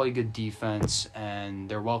 They play good defense, and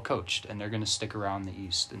they're well coached, and they're going to stick around the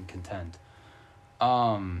East and contend.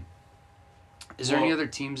 Is there any other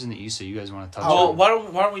teams in the East that you guys want to touch on? Why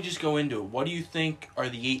don't we just go into it? What do you think are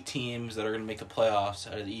the 8 teams that are going to make the playoffs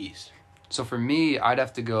out of the East? So for me, I'd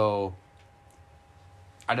have to go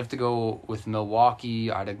with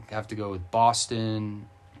Milwaukee. I'd have to go with Boston,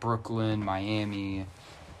 Brooklyn, Miami.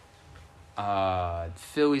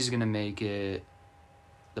 Philly's going to make it.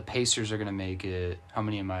 The Pacers are going to make it. How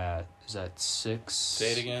many am I at? Is that 6?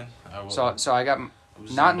 Say it again. So I got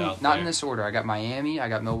not in this order. I got Miami, I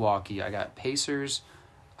got Milwaukee, I got Pacers,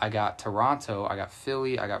 I got Toronto, I got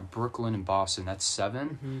Philly, I got Brooklyn and Boston. That's 7.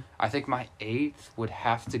 Mm-hmm. I think my 8th would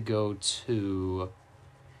have to go to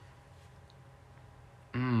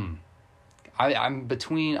I'm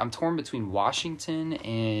torn between Washington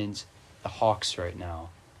and the Hawks right now.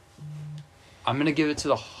 I'm going to give it to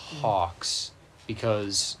the Hawks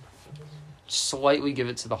because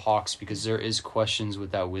there is questions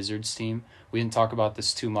with that Wizards team. We didn't talk about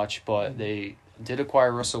this too much, but they did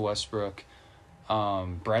acquire Russell Westbrook.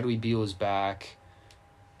 Bradley Beal is back,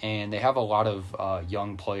 and they have a lot of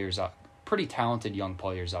young players, pretty talented young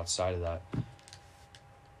players outside of that.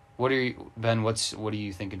 What are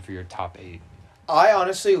you thinking for your top 8? I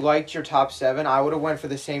honestly liked your top 7. I would have went for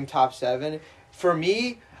the same top 7. For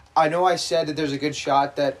me, I know I said that there's a good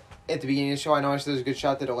shot that at the beginning of the show, I know I said there's a good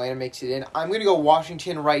shot that Atlanta makes it in. I'm going to go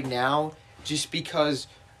Washington right now just because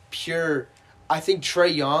I think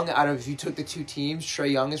Trae Young, if you took the 2 teams,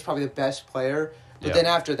 Trae Young is probably the best player. But then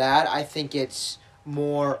after that, I think it's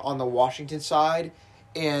more on the Washington side.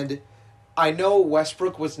 And I know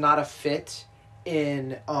Westbrook was not a fit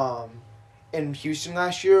in Houston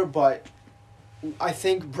last year, but I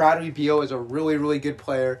think Bradley Beal is a really, really good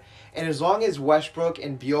player. And as long as Westbrook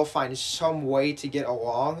and Beal find some way to get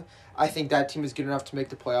along, I think that team is good enough to make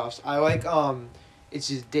the playoffs. I like it's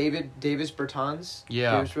just Davis Bertans.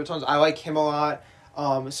 Yeah. Davis Bertans. I like him a lot.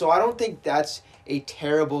 So I don't think that's a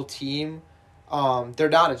terrible team. They're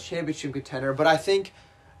not a championship contender, but I think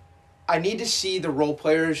I need to see the role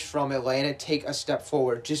players from Atlanta take a step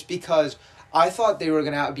forward just because I thought they were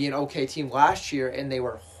going to be an okay team last year, and they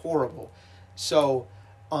were horrible. So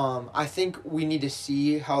I think we need to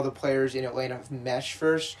see how the players in Atlanta mesh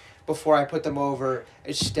first before I put them over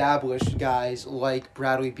established guys like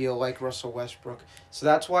Bradley Beal, like Russell Westbrook. So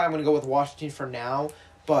that's why I'm going to go with Washington for now.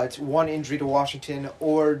 But one injury to Washington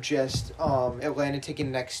or just Atlanta taking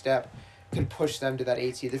the next step can push them to that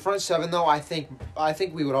 8 seed. The front 7, though, I think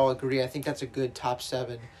we would all agree. I think that's a good top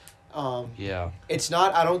 7. It's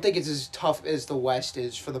not. I don't think it's as tough as the West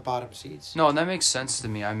is for the bottom seeds. No, and that makes sense to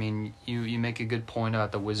me. I mean, you make a good point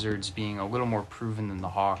about the Wizards being a little more proven than the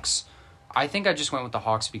Hawks. I think I just went with the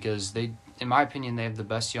Hawks because they, in my opinion, they have the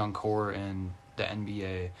best young core in the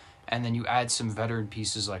NBA. And then you add some veteran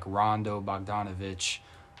pieces like Rondo, Bogdanovich,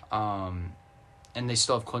 and they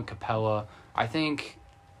still have Clint Capella. I think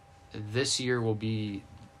this year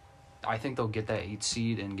I think they'll get that 8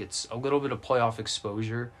 seed and get a little bit of playoff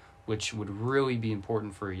exposure, which would really be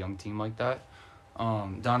important for a young team like that.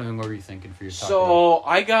 Donovan, what were you thinking for your top 8? So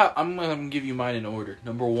I'm gonna give you mine in order.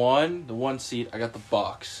 Number 1, the 1 seed, I got the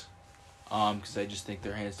Bucks, because I just think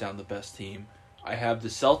they're hands down the best team. I have the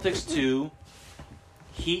Celtics 2,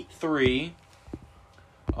 Heat 3,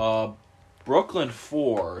 Brooklyn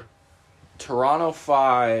 4, Toronto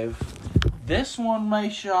 5. This one may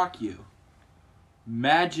shock you.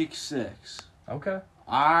 Magic 6. Okay.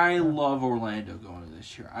 I love Orlando going to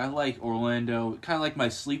this year. I like Orlando, kind of like my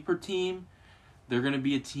sleeper team. They're going to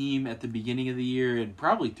be a team at the beginning of the year and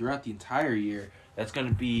probably throughout the entire year that's going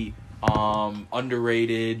to be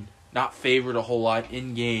underrated, not favored a whole lot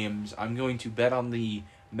in games. I'm going to bet on the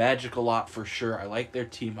Magic a lot for sure. I like their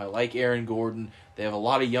team. I like Aaron Gordon. They have a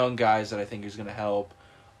lot of young guys that I think is going to help.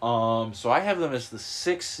 So I have them as the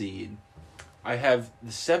 6th seed. I have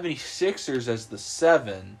the 76ers as the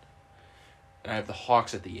 7. And I have the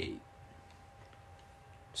Hawks at the 8.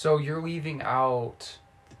 So you're leaving out...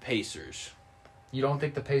 The Pacers. You don't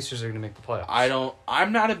think the Pacers are going to make the playoffs?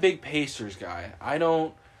 I'm not a big Pacers guy. I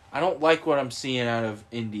don't like what I'm seeing out of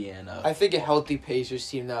Indiana. I think a healthy Pacers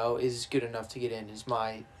team, though, is good enough to get in, is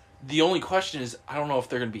my... The only question is, I don't know if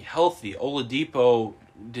they're going to be healthy. Oladipo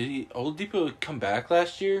come back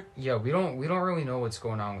last year? Yeah, we don't really know what's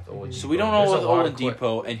going on with Oladipo. So we don't know with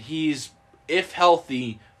Oladipo, and he's, if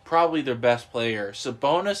healthy, probably their best player.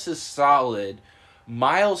 Sabonis is solid.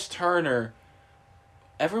 Miles Turner...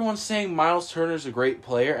 Everyone's saying Miles Turner's a great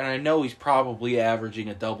player, and I know he's probably averaging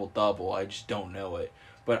a double-double. I just don't know it.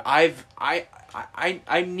 But I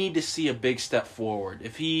need to see a big step forward.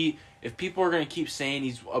 If people are going to keep saying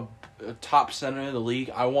he's a top center in the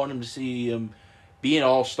league, I want him to see him be an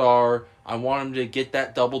all-star. I want him to get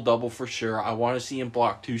that double-double for sure. I want to see him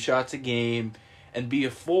block 2 shots a game and be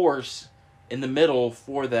a force in the middle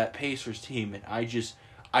for that Pacers team. And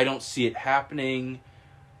I don't see it happening.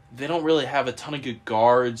 They don't really have a ton of good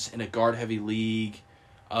guards in a guard-heavy league.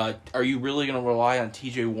 Are you really going to rely on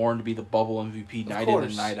T.J. Warren to be the bubble MVP night in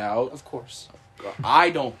and night out? Of course. I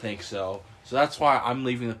don't think so. So that's why I'm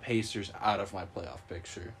leaving the Pacers out of my playoff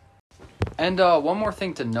picture. And one more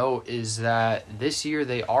thing to note is that this year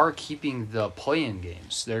they are keeping the play-in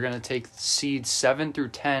games. They're going to take seeds 7 through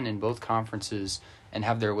 10 in both conferences and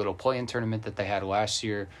have their little play-in tournament that they had last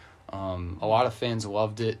year. A lot of fans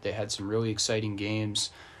loved it. They had some really exciting games.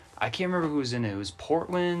 I can't remember who was in it. It was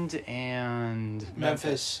Portland and...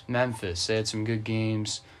 Memphis. They had some good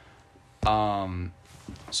games. So I'm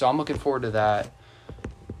looking forward to that.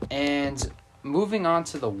 And moving on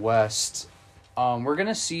to the West, we're going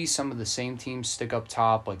to see some of the same teams stick up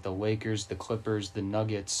top, like the Lakers, the Clippers, the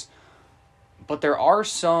Nuggets. But there are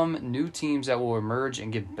some new teams that will emerge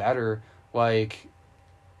and get better, like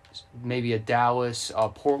maybe a Dallas.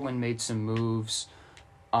 Portland made some moves.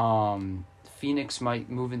 Phoenix might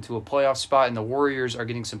move into a playoff spot, and the Warriors are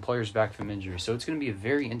getting some players back from injury. So it's going to be a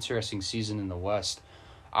very interesting season in the West.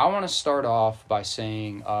 I want to start off by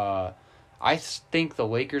saying I think the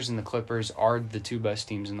Lakers and the Clippers are the 2 best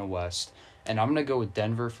teams in the West, and I'm going to go with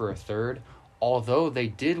Denver for a 3rd, although they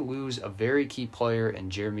did lose a very key player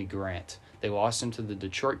in Jeremy Grant. They lost him to the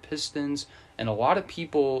Detroit Pistons, and a lot of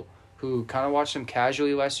people who kind of watched him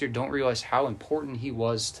casually last year don't realize how important he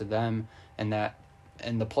was to them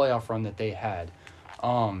and the playoff run that they had.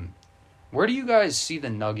 Where do you guys see the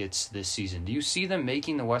Nuggets this season? Do you see them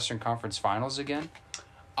making the Western Conference Finals again?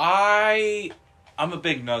 I'm a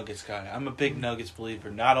big Nuggets guy. I'm a big Nuggets believer,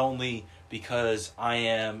 not only because I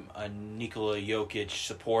am a Nikola Jokic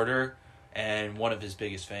supporter and one of his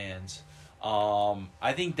biggest fans.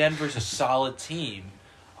 I think Denver's a solid team.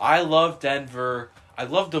 I love Denver. I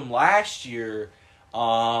loved them last year.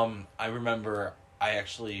 I remember I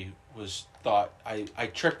actually I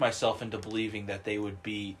tricked myself into believing that they would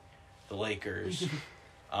beat the Lakers.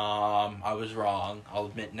 I was wrong. I'll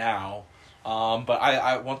admit now. But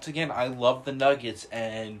I once again, I love the Nuggets,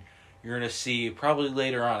 and you're going to see probably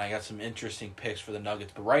later on I got some interesting picks for the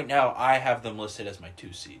Nuggets. But right now, I have them listed as my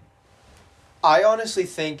 2 seed. I honestly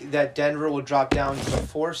think that Denver will drop down to the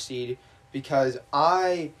 4 seed because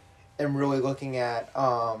I am really looking at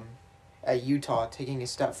Utah taking a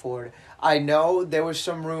step forward. I know there was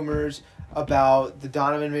some rumors about the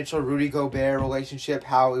Donovan Mitchell-Rudy Gobert relationship,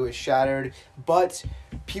 how it was shattered, but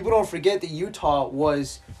people don't forget that Utah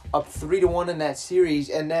was up 3-1 in that series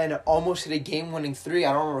and then almost hit a game-winning 3.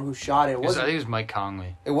 I don't remember who shot it. I think it was Mike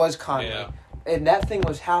Conley. It was Conley. Yeah. And that thing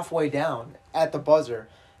was halfway down at the buzzer.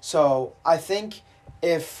 So I think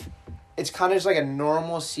if it's kind of just like a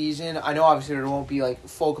normal season, I know obviously there won't be like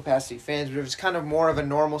full capacity fans, but if it's kind of more of a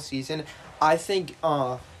normal season, I think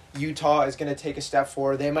Utah is going to take a step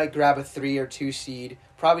forward. They might grab a 3 or 2 seed,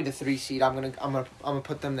 probably the 3 seed. I'm gonna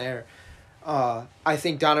put them there. I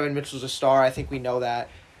think Donovan Mitchell's a star. I think we know that.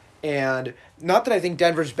 And not that I think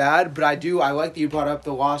Denver's bad, but I like that you brought up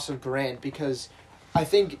the loss of Grant because I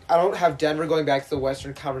don't have Denver going back to the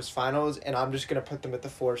Western Conference Finals, and I'm just going to put them at the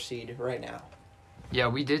 4 seed right now. Yeah,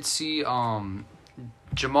 we did see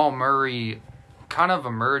Jamal Murray kind of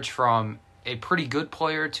emerged from a pretty good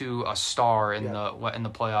player to a star in the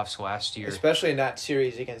playoffs last year. Especially in that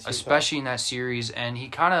series against Utah. Especially in that series, and he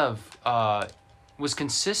kind of was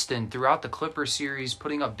consistent throughout the Clippers series,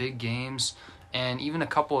 putting up big games, and even a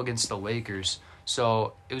couple against the Lakers.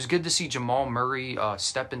 So it was good to see Jamal Murray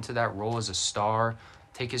step into that role as a star,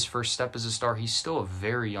 take his first step as a star. He's still a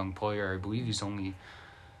very young player. I believe he's only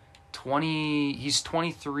 20. He's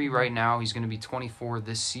 23 right now. He's going to be 24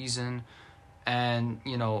 this season. And,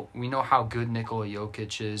 you know, we know how good Nikola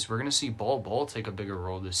Jokic is. We're going to see Bol take a bigger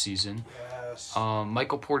role this season. Yes.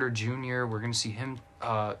 Michael Porter Jr., we're going to see him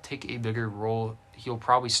take a bigger role. He'll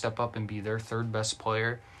probably step up and be their third best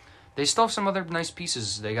player. They still have some other nice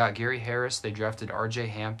pieces. They got Gary Harris. They drafted R.J.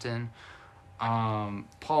 Hampton.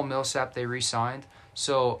 Paul Millsap they re-signed.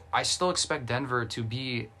 So I still expect Denver to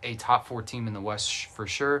be a top 4 team in the West for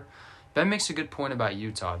sure. Ben makes a good point about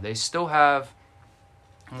Utah. They still have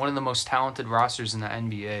one of the most talented rosters in the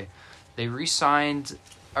NBA. They re-signed,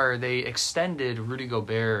 or they extended Rudy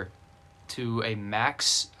Gobert to a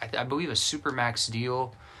max, I believe a super max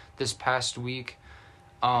deal this past week.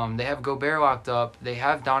 They have Gobert locked up. They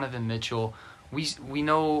have Donovan Mitchell. We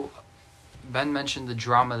know Ben mentioned the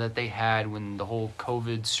drama that they had when the whole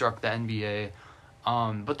COVID struck the NBA.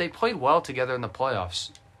 But they played well together in the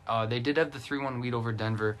playoffs. They did have the 3-1 lead over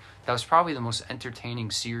Denver. That was probably the most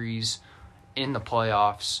entertaining series in the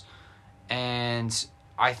playoffs, and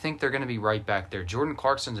I think they're going to be right back there. Jordan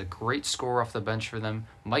Clarkson's a great scorer off the bench for them.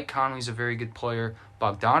 Mike Conley's a very good player.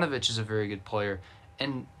 Bogdanovich is a very good player.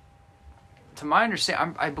 And to my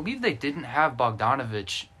understanding, I believe they didn't have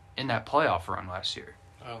Bogdanovich in that playoff run last year.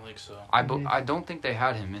 I don't think so. I don't think they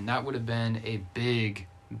had him, and that would have been a big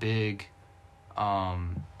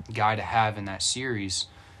guy to have in that series.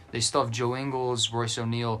 They still have Joe Ingles, Royce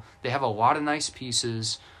O'Neal. They have a lot of nice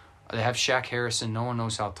pieces. They have Shaq Harrison. No one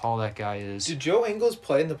knows how tall that guy is. Did Joe Ingles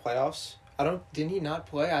play in the playoffs? Didn't he not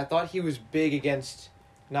play? I thought he was big against.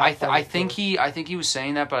 I think he was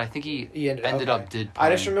saying that, but I think he ended up did. I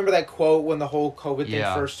just remember that quote when the whole COVID thing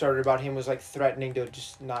first started about him was like threatening to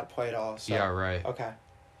just not play at all. So. Yeah, right. Okay.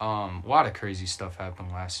 A lot of crazy stuff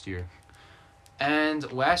happened last year, and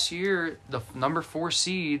last year the number 4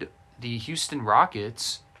 seed, the Houston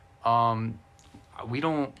Rockets, we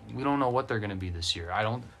don't know what they're going to be this year. I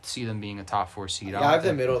don't see them being a top 4 seed. I have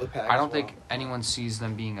the middle of the pack. I don't think anyone sees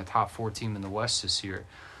them being a top 4 team in the West this year.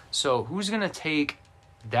 So who's going to take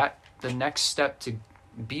the next step to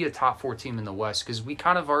be a top 4 team in the West? Because we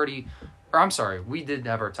kind of already, we did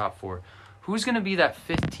have our top 4. Who's going to be that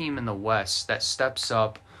 5th team in the West that steps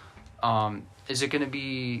up? Is it going to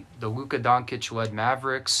be the Luka Doncic-led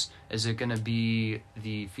Mavericks? Is it going to be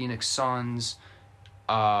the Phoenix Suns?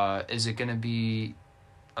 Is it going to be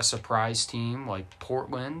a surprise team like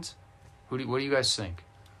Portland? What do you guys think?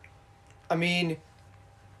 I mean,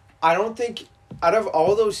 I don't think out of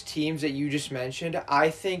all those teams that you just mentioned, I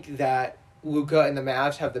think that Luka and the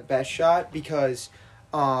Mavs have the best shot because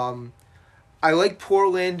I like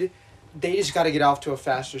Portland. They just got to get off to a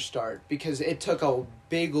faster start because it took a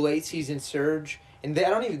big late season surge, and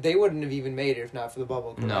they wouldn't have even made it if not for the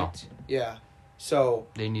bubble. Correct? No. Yeah. So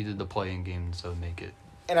they needed the play-in game to make it.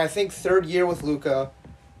 And I think third year with Luka,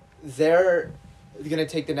 they're going to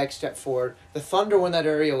take the next step forward. The Thunder won that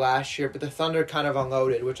area last year, but the Thunder kind of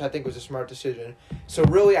unloaded, which I think was a smart decision. So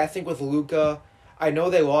really, I think with Luka, I know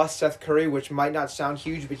they lost Seth Curry, which might not sound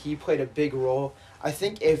huge, but he played a big role. I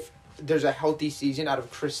think if there's a healthy season out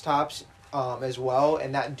of Kristaps as well,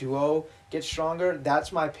 and that duo gets stronger,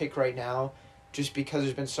 that's my pick right now, just because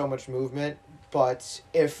there's been so much movement. But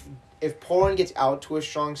if Portland gets out to a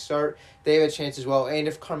strong start, they have a chance as well. And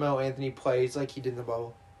if Carmelo Anthony plays like he did in the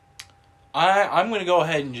bubble. I'm going to go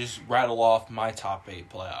ahead and just rattle off my top 8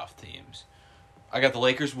 playoff teams. I got the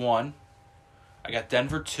Lakers 1. I got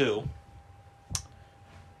Denver 2.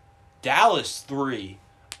 Dallas 3.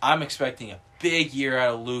 I'm expecting a big year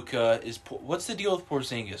out of Luka. What's the deal with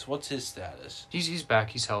Porzingis? What's his status? He's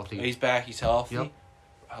back. He's healthy. He's back. He's healthy. Yep.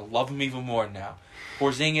 I love him even more now.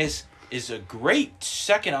 Porzingis is a great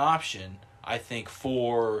second option, I think,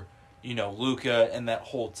 for Luka and that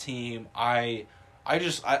whole team. I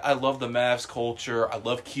love the Mavs culture. I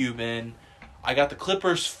love Cuban. I got the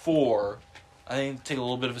Clippers 4. I think take a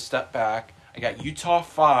little bit of a step back. I got Utah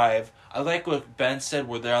 5. I like what Ben said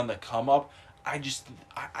where they're on the come up. I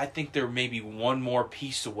think they're maybe one more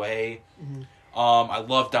piece away. Mm-hmm. I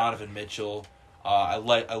love Donovan Mitchell. I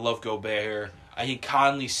love Gobert. I think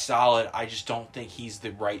Conley's solid. I just don't think he's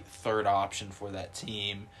the right third option for that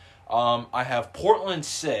team. I have Portland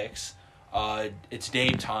 6. It's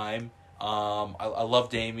Dame time. I love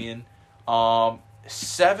Damian.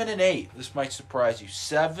 7-8. This might surprise you.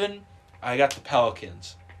 7. I got the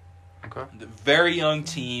Pelicans. Okay. The very young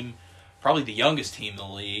team, probably the youngest team in the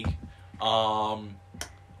league.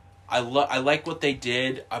 I like what they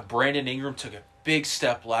did. Brandon Ingram took a big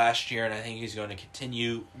step last year, and I think he's going to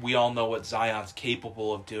continue. We all know what Zion's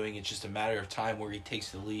capable of doing. It's just a matter of time where he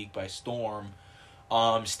takes the league by storm.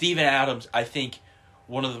 Steven Adams, I think,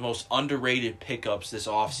 one of the most underrated pickups this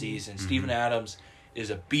offseason. Steven Adams is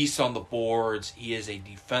a beast on the boards. He is a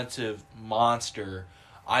defensive monster.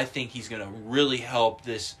 I think he's going to really help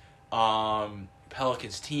this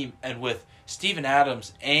Pelicans team. And with Steven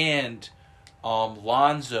Adams and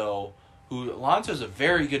Lonzo's a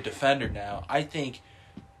very good defender now. I think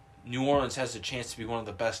New Orleans has a chance to be one of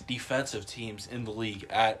the best defensive teams in the league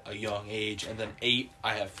at a young age. And then 8,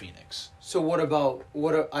 I have Phoenix. So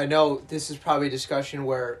I know this is probably a discussion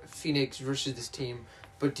where Phoenix versus this team,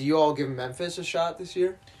 but do you all give Memphis a shot this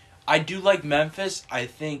year? I do like Memphis. I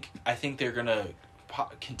think they're going to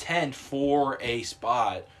contend for a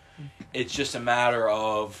spot. It's just a matter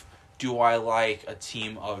of, do I like a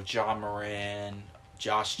team of Ja Morant, not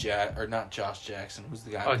Josh Jackson. Who's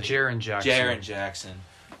the guy? Jaren Jackson. Jaren Jackson.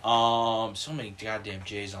 So many goddamn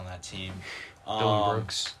J's on that team. Dylan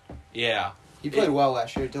Brooks. Yeah. He played well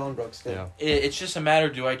last year. Dylan Brooks did. Yeah. It's just a matter,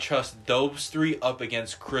 do I trust those 3 up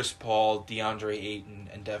against Chris Paul, DeAndre Ayton,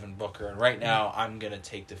 and Devin Booker? And right now, I'm going to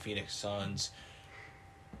take the Phoenix Suns.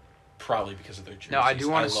 Probably because of their jerseys. No, I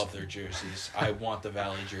love their jerseys. I want the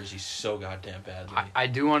Valley jerseys so goddamn badly. I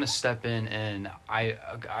do want to step in, and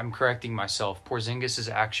I'm correcting myself. Porzingis is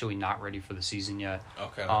actually not ready for the season yet.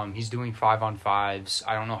 Okay. He's doing 5-on-5s.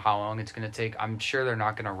 I don't know how long it's going to take. I'm sure they're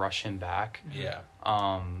not going to rush him back. Yeah.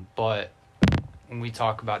 But when we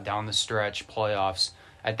talk about down the stretch playoffs,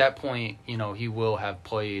 at that point, he will have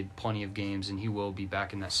played plenty of games, and he will be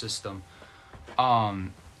back in that system.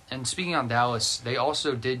 And speaking on Dallas, they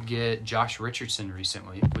also did get Josh Richardson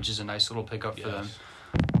recently, which is a nice little pickup for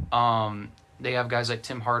them. They have guys like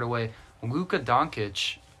Tim Hardaway. Luka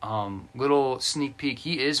Doncic, little sneak peek,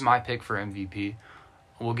 he is my pick for MVP.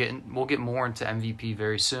 We'll get more into MVP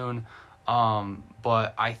very soon.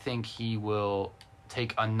 But I think he will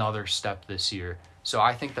take another step this year. So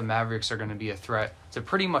I think the Mavericks are going to be a threat to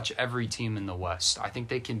pretty much every team in the West. I think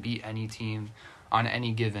they can beat any team on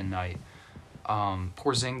any given night.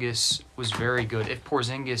 Porzingis was very good. If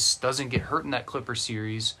Porzingis doesn't get hurt in that Clippers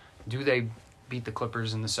series, do they beat the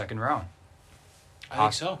Clippers in the second round? I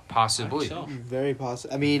think so. Possibly. Very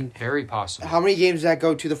possible. I mean, very possible. How many games did that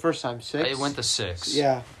go to the first time? 6? It went to 6.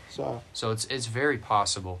 Yeah. So it's very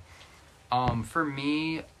possible. For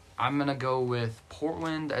me, I'm gonna go with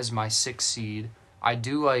Portland as my 6th seed. I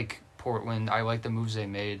do like Portland. I like the moves they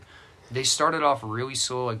made. They started off really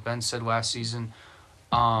slow, like Ben said last season.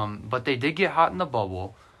 But they did get hot in the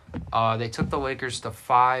bubble. They took the Lakers to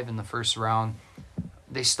 5 in the first round.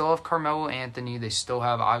 They still have Carmelo Anthony. They still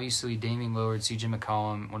have, obviously, Damian Lillard, CJ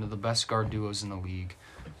McCollum, one of the best guard duos in the league.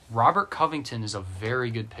 Robert Covington is a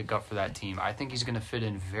very good pickup for that team. I think he's going to fit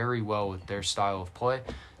in very well with their style of play.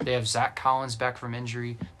 They have Zach Collins back from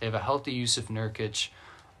injury. They have a healthy Yusuf Nurkic.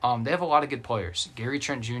 They have a lot of good players. Gary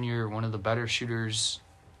Trent Jr., one of the better shooters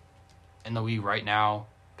in the league right now,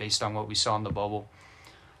 based on what we saw in the bubble.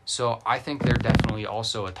 So I think they're definitely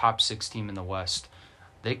also a top 6 team in the West.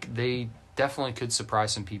 They definitely could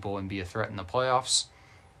surprise some people and be a threat in the playoffs.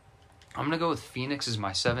 I'm going to go with Phoenix as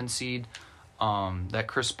my 7th seed. That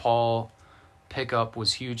Chris Paul pickup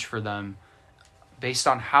was huge for them. Based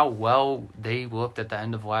on how well they looked at the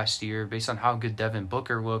end of last year, based on how good Devin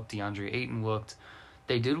Booker looked, DeAndre Ayton looked,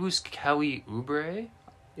 they did lose Kelly Oubre.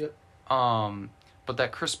 Yep. But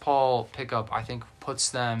that Chris Paul pickup, I think, puts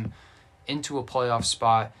them into a playoff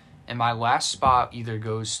spot. And my last spot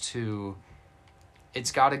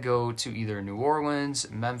it's got to go to either New Orleans,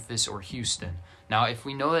 Memphis, or Houston. Now, if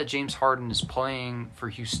we know that James Harden is playing for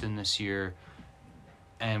Houston this year,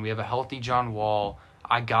 and we have a healthy John Wall,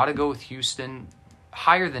 I got to go with Houston,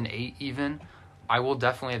 higher than 8 even. I will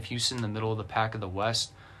definitely have Houston in the middle of the pack of the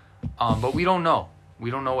West. But we don't know.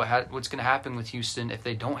 We don't know what's going to happen with Houston. If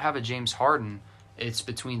they don't have a James Harden, it's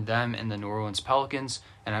between them and the New Orleans Pelicans,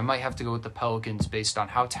 and I might have to go with the Pelicans based on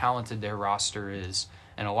how talented their roster is,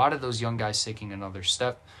 and a lot of those young guys taking another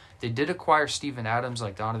step. They did acquire Steven Adams,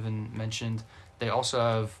 like Donovan mentioned. They also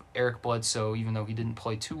have Eric Bledsoe, even though he didn't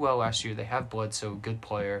play too well last year. They have Bledsoe, good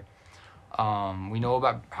player. We know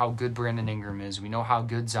about how good Brandon Ingram is. We know how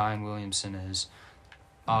good Zion Williamson is.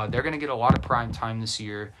 They're going to get a lot of prime time this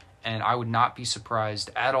year, and I would not be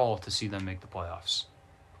surprised at all to see them make the playoffs.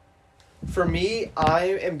 For me, I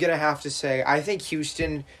am going to have to say, I think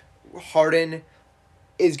Houston, Harden,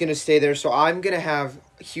 is going to stay there. So I'm going to have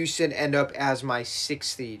Houston end up as my 6th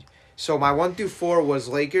seed. So my 1 through 4 was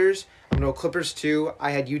Lakers. I'm going to go Clippers 2.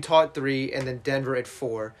 I had Utah at 3 and then Denver at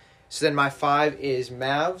 4. So then my 5 is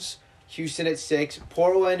Mavs, Houston at 6.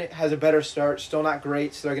 Portland has a better start. Still not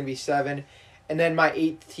great, so they're going to be 7. And then my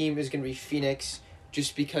 8th team is going to be Phoenix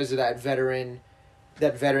just because of that veteran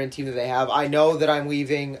team that they have. I know that I'm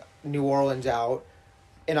leaving New Orleans out,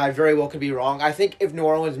 and I very well could be wrong. I think if New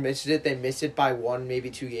Orleans misses it, they miss it by 1, maybe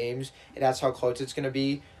 2 games, and that's how close it's going to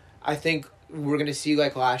be. I think we're going to see,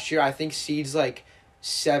 like last year, I think seeds like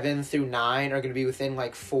 7 through 9 are going to be within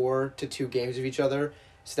like 4 to 2 games of each other.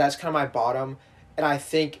 So that's kind of my bottom. And I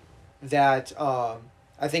think that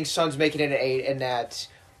Suns making it at 8 and that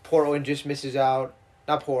Portland just misses out.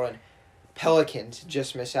 Not Portland. Pelicans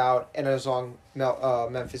just miss out, and as long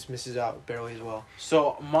Memphis misses out barely as well.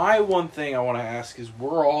 So my one thing I want to ask is,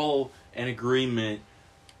 we're all in agreement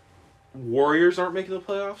Warriors aren't making the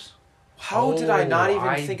playoffs? How did I not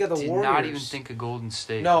even think of the Warriors? I did not even think of Golden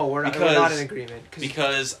State. No, we're not in agreement.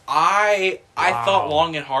 Because I thought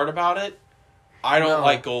long and hard about it. I don't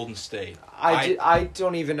like Golden State. I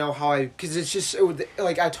don't even know how because it's just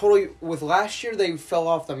with last year they fell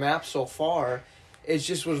off the map so far. It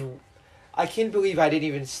just was. I can't believe I didn't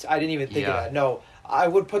even think of that. No, I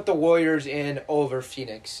would put the Warriors in over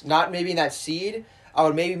Phoenix. Not maybe in that seed. I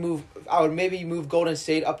would maybe move Golden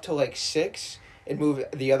State up to like 6 and move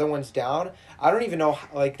the other ones down. I don't even know.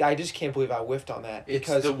 I just can't believe I whiffed on that.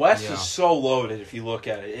 Because the West is so loaded. If you look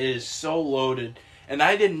at it, it is so loaded. And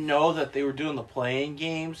I didn't know that they were doing the playing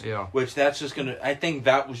games. Yeah. Which that's just gonna. I think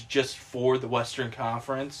that was just for the Western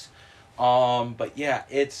Conference. But yeah,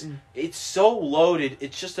 it's so loaded.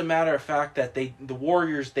 It's just a matter of fact that the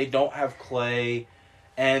Warriors, they don't have Clay,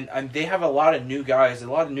 and they have a lot of new guys. A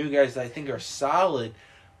lot of new guys that I think are solid,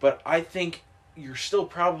 but I think you're still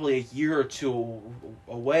probably a year or two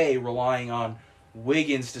away relying on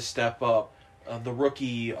Wiggins to step up, the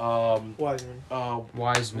rookie Wiseman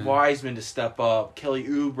to step up, Kelly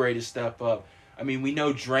Oubre to step up. I mean, we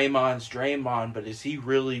know Draymond's Draymond, but is he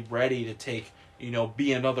really ready to take?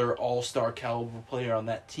 Be another all-star caliber player on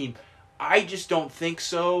that team? I just don't think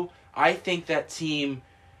so. I think that team.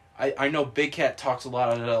 I know Big Cat talks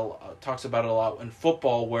about it a lot in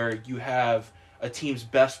football, where you have a team's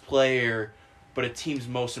best player, but a team's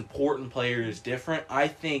most important player is different. I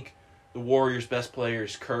think the Warriors' best player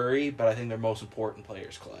is Curry, but I think their most important player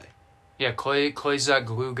is Clay. Yeah, Clay's that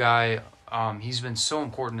glue guy. He's been so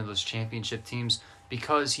important to those championship teams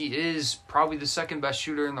because he is probably the second best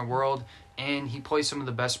shooter in the world. And he plays some of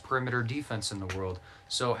the best perimeter defense in the world.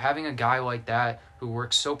 So having a guy like that who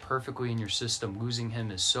works so perfectly in your system, losing him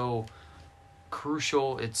is so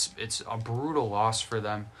crucial. It's a brutal loss for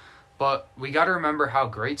them. But we got to remember how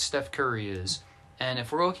great Steph Curry is. And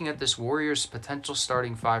if we're looking at this Warriors potential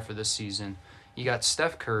starting 5 for this season, you got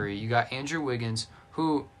Steph Curry, you got Andrew Wiggins,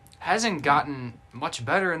 who hasn't gotten much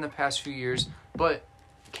better in the past few years, but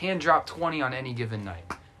can drop 20 on any given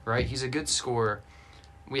night, right? He's a good scorer.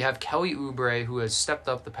 We have Kelly Oubre, who has stepped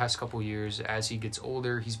up the past couple years. As he gets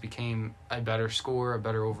older, he's became a better scorer, a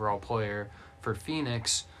better overall player for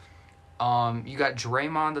Phoenix. You got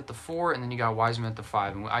Draymond at the 4, and then you got Wiseman at the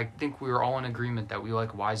 5. And I think we were all in agreement that we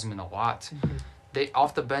like Wiseman a lot. Mm-hmm.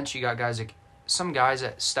 Off the bench, you got some guys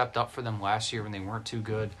that stepped up for them last year when they weren't too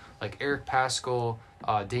good, like Eric Paschall,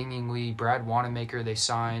 Damian Lee, Brad Wanamaker. They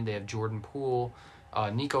signed. They have Jordan Poole,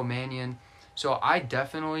 Nico Mannion. So I'd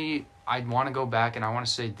want to go back and I want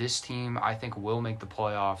to say this team I think will make the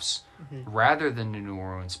playoffs rather than the New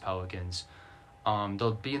Orleans Pelicans.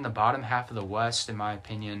 They'll be in the bottom half of the West in my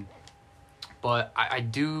opinion. But I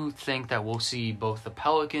do think that we'll see both the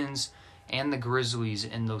Pelicans and the Grizzlies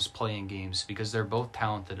in those playing games because they're both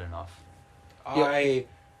talented enough.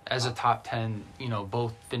 As a top 10,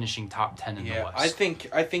 both finishing top 10 in the West. I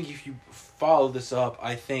think if you follow this up,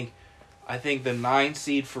 I think the 9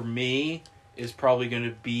 seed for me is probably going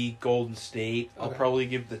to be Golden State. Okay. I'll probably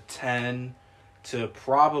give the 10 to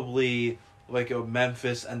probably like a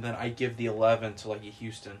Memphis, and then I give the 11 to like a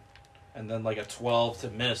Houston, and then like a 12 to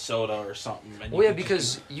Minnesota or something. And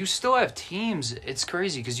because you still have teams. It's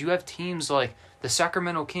crazy because you have teams like the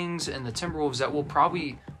Sacramento Kings and the Timberwolves that would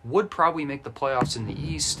probably make the playoffs in the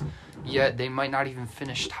East, yet they might not even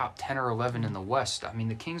finish top 10 or 11 in the West. I mean,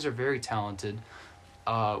 the Kings are very talented.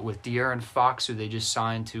 With De'Aaron Fox, who they just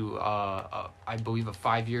signed to, I believe, a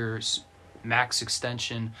 5-year max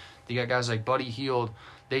extension. They got guys like Buddy Hield.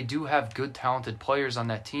 They do have good, talented players on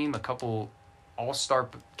that team, a couple all-star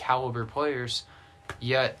caliber players,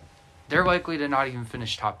 yet they're likely to not even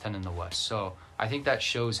finish top 10 in the West. So I think that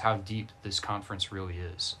shows how deep this conference really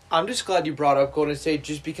is. I'm just glad you brought up Golden State,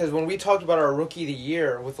 just because when we talked about our Rookie of the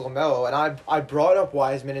Year with LaMelo, and I brought up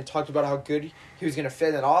Wiseman and talked about how good he was going to fit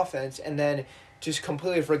in that offense, and then just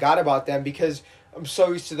completely forgot about them because I'm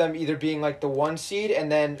so used to them either being like the 1 seed,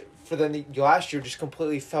 and then for them last year just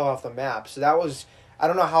completely fell off the map. So that was, I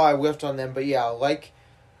don't know how I whiffed on them, but yeah, like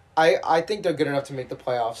I think they're good enough to make the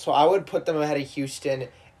playoffs. So I would put them ahead of Houston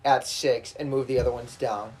at 6 and move the other ones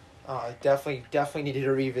down. Definitely needed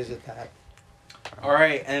to revisit that. All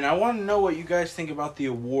right, and I want to know what you guys think about the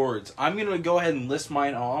awards. I'm going to go ahead and list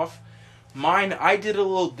mine off. Mine, I did a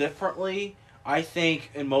little differently. I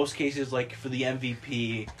think in most cases, like for the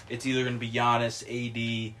MVP, it's either going to be Giannis,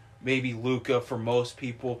 AD, maybe Luka for most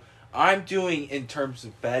people. I'm doing in terms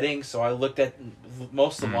of betting, so I looked at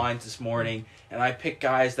most of the lines this morning, and I picked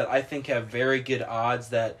guys that I think have very good odds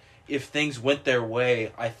that if things went their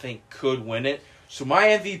way, I think could win it. So my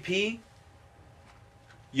MVP,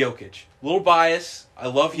 Jokic. A little bias. I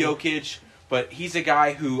love Jokic, but he's a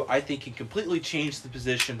guy who I think can completely change the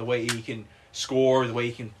position, the way he can score, the way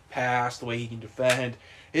he can pass, the way he can defend.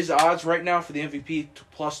 His odds right now for the MVP,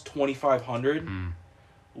 plus 2,500.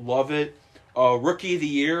 Love it. Rookie of the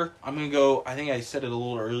Year, I'm going to go, I think I said it a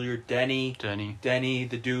little earlier, Denny,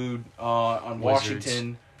 the dude on Wizards.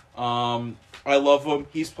 Washington. I love him.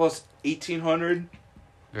 He's plus 1,800.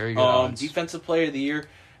 Very good odds. Defensive Player of the Year,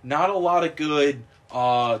 not a lot of good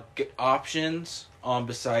options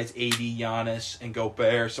besides AD, Giannis, and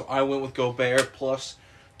Gobert. So I went with Gobert plus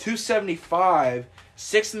 275.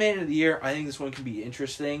 Sixth Man of the Year, I think this one can be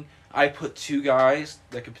interesting. I put 2 guys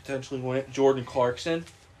that could potentially win it. Jordan Clarkson,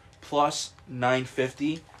 plus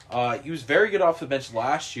 950. He was very good off the bench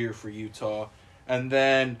last year for Utah. And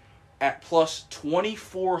then at plus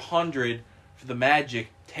 2,400 for the Magic,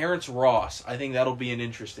 Terrence Ross. I think that'll be an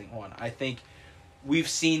interesting one. I think we've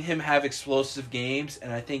seen him have explosive games,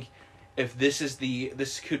 and I think if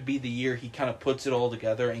this could be the year he kind of puts it all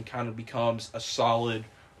together and kind of becomes a solid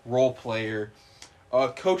role player.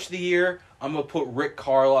 Coach of the Year, I'm going to put Rick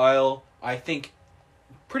Carlisle. I think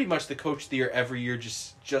pretty much the Coach of the Year every year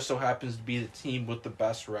just so happens to be the team with the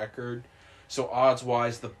best record. So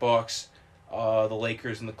odds-wise, the Bucks, the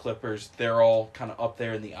Lakers, and the Clippers, they're all kind of up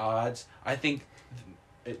there in the odds. I think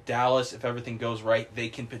Dallas, if everything goes right, they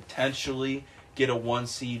can potentially get a 1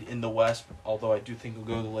 seed in the West, although I do think it'll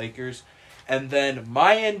go to the Lakers. And then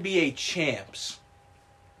my NBA champs.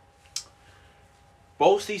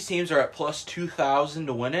 Both these teams are at plus 2,000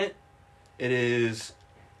 to win it. It is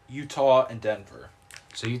Utah and Denver.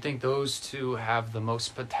 So you think those two have the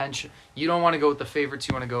most potential? You don't want to go with the favorites.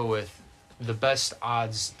 You want to go with the best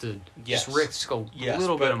odds to just risk a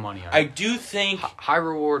little bit of money on it. I do think... High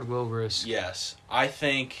reward, low risk. Yes. I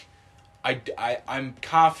think... I'm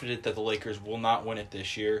confident that the Lakers will not win it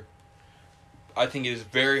this year. I think it is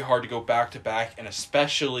very hard to go back-to-back, and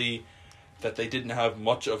especially that they didn't have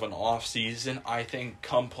much of an off-season. I think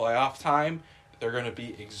come playoff time, they're going to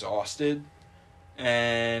be exhausted.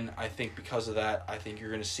 And I think because of that, I think you're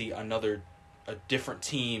going to see a different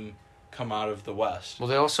team come out of the West. Well,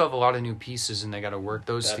 they also have a lot of new pieces, and they got to work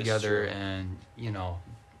those together. And,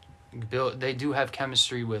 they do have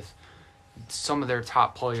chemistry with some of their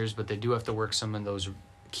top players, but they do have to work some of those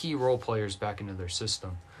key role players back into their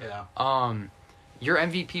system. Yeah. Your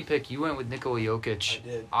MVP pick, you went with Nikola Jokic. I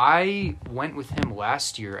did. I went with him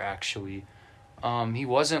last year, actually. He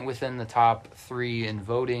wasn't within the top 3 in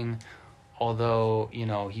voting, although,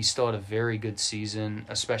 he still had a very good season,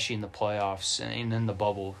 especially in the playoffs and in the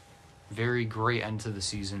bubble. Very great end to the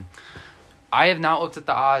season. I have not looked at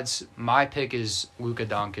the odds. My pick is Luka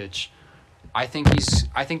Doncic. I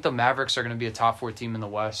think the Mavericks are going to be a top 4 team in the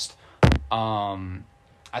West.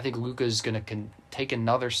 I think Luka is going to take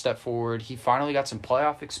another step forward. He finally got some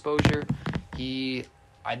playoff exposure. I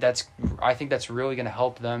think that's really going to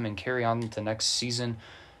help them and carry on to next season.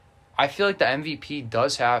 I feel like the MVP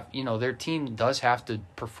does have, their team does have to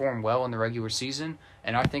perform well in the regular season.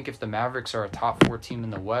 And I think if the Mavericks are a top 4 team in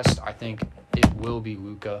the West, I think it will be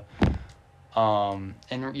Luka. And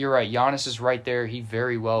you're right, Giannis is right there. He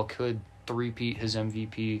very well could three-peat his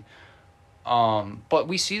MVP. But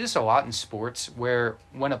we see this a lot in sports where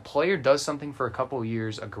when a player does something for a couple of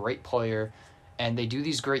years, a great player, and they do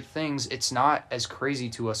these great things, it's not as crazy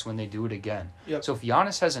to us when they do it again. Yep. So if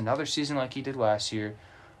Giannis has another season like he did last year,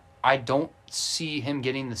 I don't see him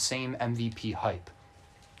getting the same MVP hype.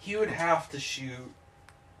 He would have to shoot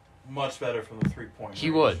much better from the three-point range.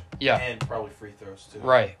 He would, yeah. And probably free throws, too.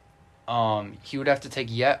 Right. He would have to take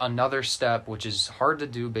yet another step, which is hard to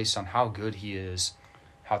do based on how good he is,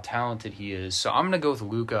 how talented he is. So I'm going to go with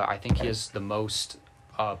Luka. I think he has the most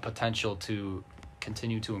potential to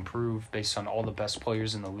continue to improve based on all the best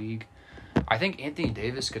players in the league. I think Anthony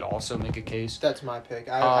Davis could also make a case. That's my pick.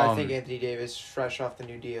 I think Anthony Davis, fresh off the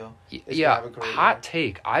new deal, is gonna have a great hot year.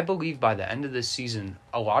 take. I believe by the end of this season,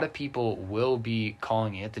 a lot of people will be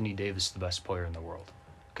calling Anthony Davis the best player in the world.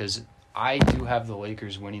 Because I do have the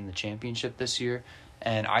Lakers winning the championship this year,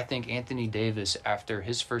 and I think Anthony Davis, after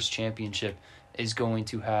his first championship, is going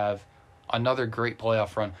to have another great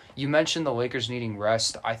playoff run. You mentioned the Lakers needing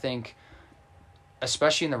rest. I think,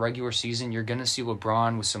 especially in the regular season, you're going to see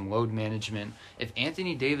LeBron with some load management. If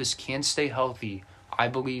Anthony Davis can stay healthy, I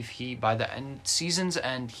believe by the season's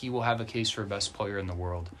end, he will have a case for best player in the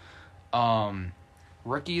world.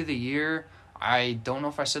 Rookie of the year, I don't know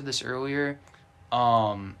if I said this earlier.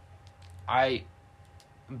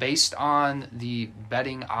 Based on the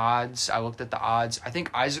betting odds, I looked at the odds. I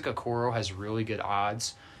think Isaac Okoro has really good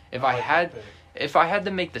odds. If I had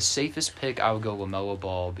to make the safest pick, I would go LaMelo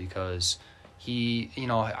Ball because he,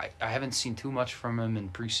 I haven't seen too much from him in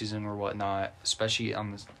preseason or whatnot, especially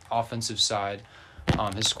on the offensive side.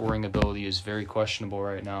 His scoring ability is very questionable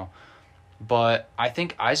right now. But I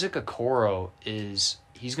think Isaac Okoro he's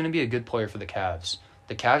going to be a good player for the Cavs.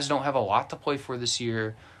 The Cavs don't have a lot to play for this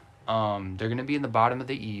year. They're going to be in the bottom of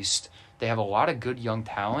the East. They have a lot of good young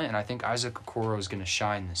talent, and I think Isaac Okoro is going to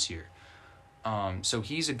shine this year. So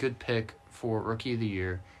he's a good pick for Rookie of the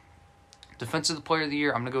Year. Defensive Player of the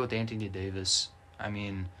Year, I'm going to go with Anthony Davis. I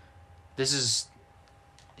mean,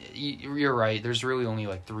 you're right. There's really only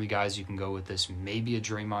like 3 guys you can go with this. Maybe a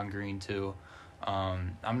Draymond Green too.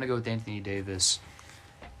 I'm going to go with Anthony Davis.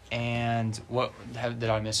 And did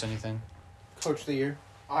I miss anything? Coach of the year.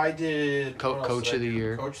 I did. Coach of the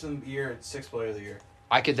Year. Coach of the Year and 6th Player of the Year.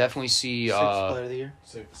 I could definitely see. 6th Player of the Year.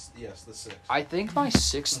 6. Yes, the 6th. I think my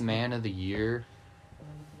 6th Man of the Year.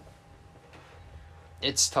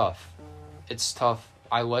 It's tough.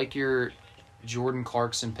 I like your Jordan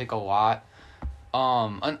Clarkson pick a lot.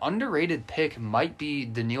 An underrated pick might be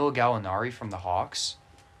Danilo Gallinari from the Hawks.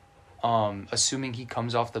 Assuming he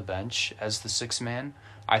comes off the bench as the 6th man,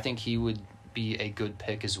 I think he would be a good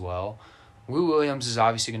pick as well. Lou Williams is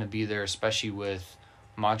obviously going to be there, especially with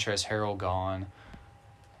Montrezl Harrell gone.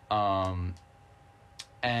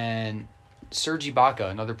 And Serge Ibaka,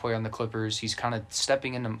 another player on the Clippers, he's kind of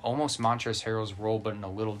stepping into almost Montrezl Harrell's role, but in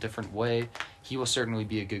a little different way. He will certainly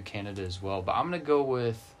be a good candidate as well. But I'm gonna go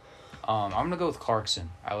with Clarkson.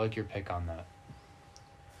 I like your pick on that.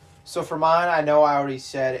 So for mine, I know I already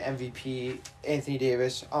said MVP Anthony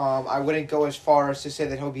Davis. I wouldn't go as far as to say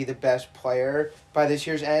that he'll be the best player by this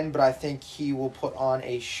year's end, but I think he will put on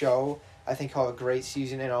a show. I think he'll have a great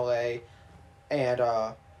season in LA, and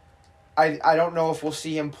I don't know if we'll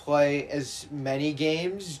see him play as many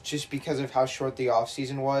games just because of how short the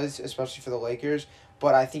offseason was, especially for the Lakers,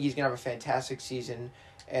 but I think he's going to have a fantastic season,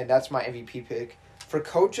 and that's my MVP pick. For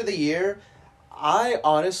Coach of the Year, I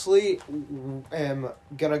honestly am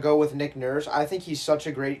going to go with Nick Nurse. I think he's such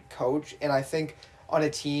a great coach, and I think on a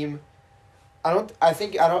team, I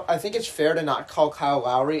think it's fair to not call Kyle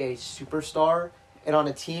Lowry a superstar, and on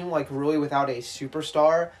a team like really without a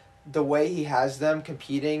superstar, the way he has them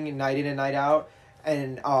competing night in and night out,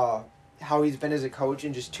 and how he's been as a coach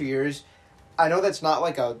in just 2 years, I know that's not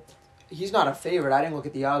he's not a favorite. I didn't look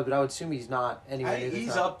at the odds, but I would assume he's not anywhere near the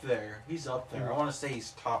top. Up there. He's up there. I want to say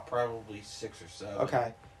he's top probably 6 or 7.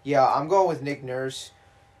 Okay. Yeah, I'm going with Nick Nurse.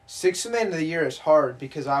 6th Man of the Year is hard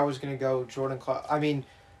because I was going to go Jordan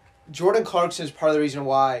Clarkson is part of the reason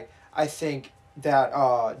why I think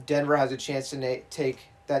that Denver has a chance to take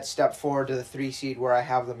that step forward to the 3 seed where I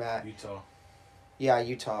have them at. Utah. Yeah,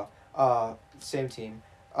 Utah. Same team.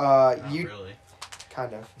 Not really.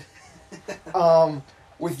 Kind of.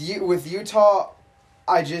 With Utah,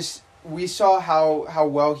 we saw how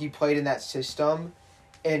well he played in that system,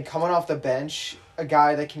 and coming off the bench, a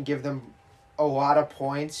guy that can give them a lot of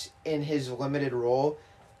points in his limited role.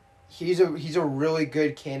 He's a really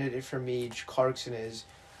good candidate for me. Clarkson is.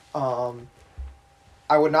 I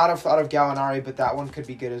would not have thought of Gallinari, but that one could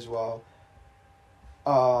be good as well.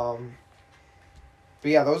 But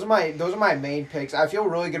yeah, those are my main picks. I feel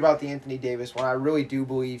really good about the Anthony Davis one. I really do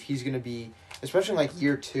believe he's going to be, especially in like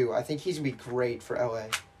year 2, I think he's going to be great for LA.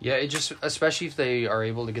 Yeah, especially if they are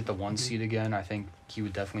able to get the 1 seed again, I think he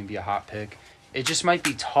would definitely be a hot pick. It just might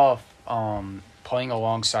be tough playing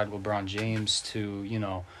alongside LeBron James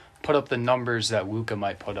to, put up the numbers that Luka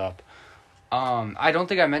might put up. I don't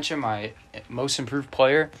think I mentioned my most improved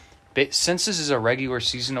player. Since this is a regular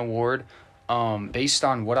season award, based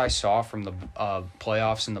on what I saw from the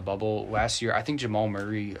playoffs in the bubble last year, I think Jamal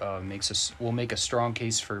Murray will make a strong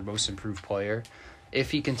case for most improved player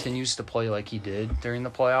if he continues to play like he did during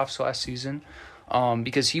the playoffs last season.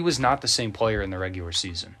 because he was not the same player in the regular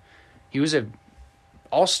season. He was a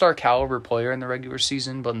all-star caliber player in the regular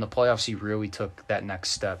season, but in the playoffs he really took that next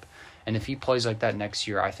step. And if he plays like that next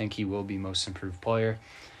year, I think he will be most improved player.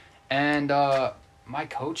 And my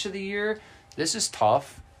coach of the year, this is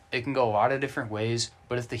tough. It can go a lot of different ways,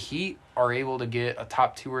 but if the Heat are able to get a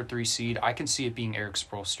top 2 or 3 seed, I can see it being Eric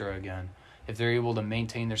Spoelstra again. If they're able to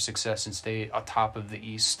maintain their success and stay atop of the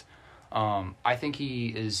East, I think he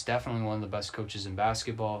is definitely one of the best coaches in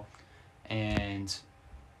basketball. And,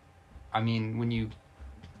 I mean, when you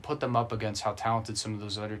put them up against how talented some of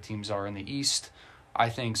those other teams are in the East, I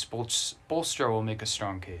think Spoelstra will make a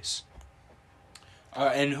strong case.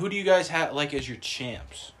 And who do you guys have as your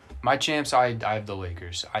champs? My champs, I have the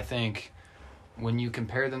Lakers. I think when you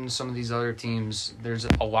compare them to some of these other teams, there's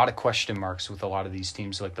a lot of question marks with a lot of these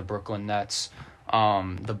teams, like the Brooklyn Nets.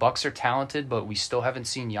 The Bucks are talented, but we still haven't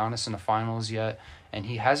seen Giannis in the finals yet, and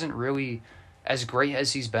he hasn't really, as great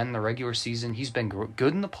as he's been in the regular season, he's been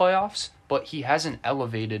good in the playoffs, but he hasn't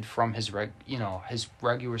elevated from his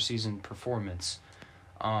regular season performance.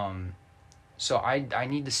 So I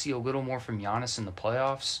need to see a little more from Giannis in the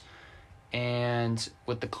playoffs. And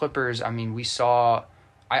with the Clippers, I mean, we saw...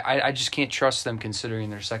 I just can't trust them considering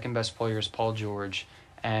their second best player is Paul George,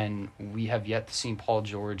 and we have yet to see Paul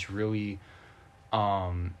George really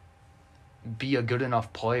be a good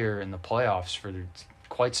enough player in the playoffs for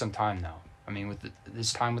quite some time now. I mean, with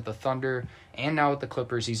this time with the Thunder and now with the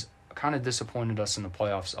Clippers, he's kind of disappointed us in the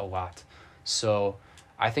playoffs a lot. So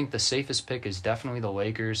I think the safest pick is definitely the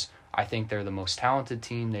Lakers. I think they're the most talented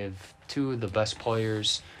team. They have 2 of the best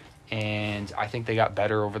players, and I think they got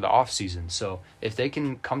better over the offseason. So if they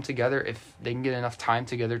can come together, if they can get enough time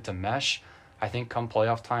together to mesh, I think come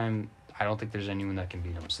playoff time, I don't think there's anyone that can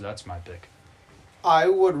beat them. So that's my pick. I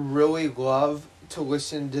would really love to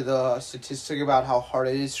listen to the statistic about how hard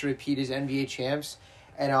it is to repeat as NBA champs,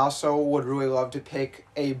 and also would really love to pick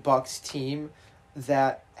a Bucks team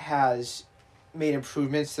that has made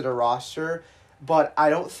improvements to the roster, but I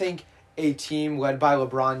don't think a team led by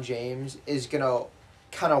LeBron James is going to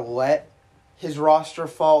kind of let his roster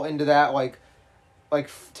fall into that, like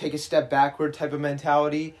take a step backward type of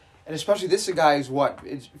mentality. And especially this is a guy who's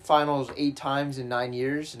it's finals 8 times in 9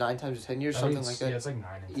 years, 9 times in 10 years, something like that. Yeah, it's like 9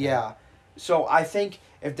 and 10. Yeah. So I think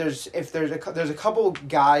if there's a couple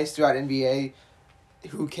guys throughout NBA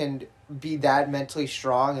who can be that mentally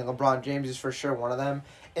strong, and LeBron James is for sure one of them.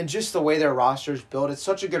 And just the way their roster is built, it's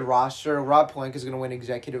such a good roster. Rob Pelinka is going to win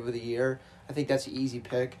Executive of the Year. I think that's an easy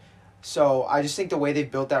pick. So I just think the way they've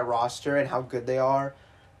built that roster and how good they are,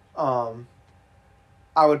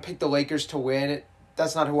 I would pick the Lakers to win.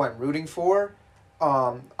 That's not who I'm rooting for.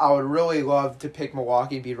 I would really love to pick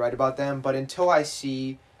Milwaukee and be right about them, but until I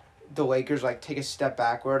see the Lakers take a step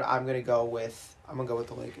backward, I'm gonna go with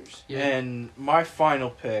the Lakers. Yeah. And my final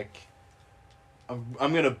pick,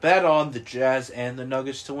 I'm gonna bet on the Jazz and the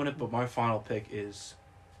Nuggets to win it, but my final pick is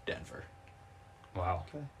Denver. Wow.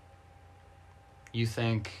 Okay. You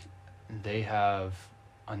think they have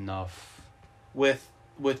enough with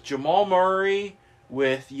Jamal Murray,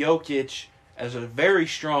 with Jokic as a very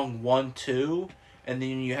strong 1-2, and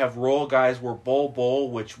then you have role guys where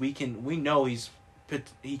Bol, which we know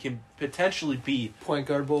he can potentially be Point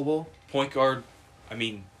guard Bol. Point guard. I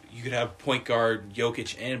mean, you could have point guard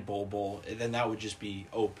Jokic and Bol, and then that would just be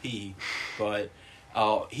OP. But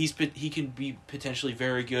he can be potentially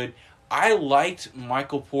very good. I liked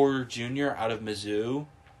Michael Porter Jr. out of Mizzou.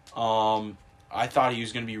 I thought he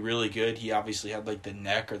was going to be really good. He obviously had the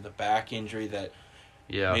neck or the back injury that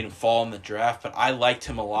made him fall in the draft, but I liked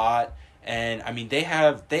him a lot. And I mean, they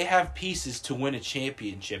have pieces to win a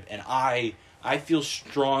championship, and I feel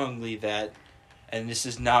strongly that, and this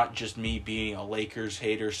is not just me being a Lakers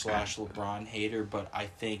hater / LeBron hater, but I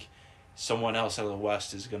think someone else out of the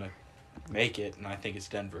West is going to make it, and I think it's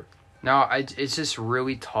Denver. Now, it's just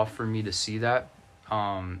really tough for me to see that,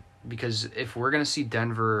 because if we're going to see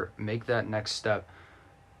Denver make that next step,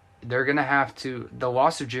 they're going to have to... The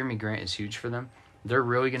loss of Jeremy Grant is huge for them. They're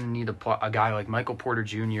really going to need a guy like Michael Porter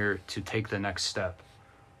Jr. to take the next step.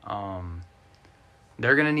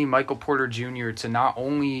 They're going to need Michael Porter Jr. to not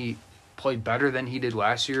only play better than he did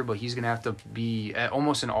last year, but he's going to have to be at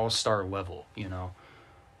almost an all-star level,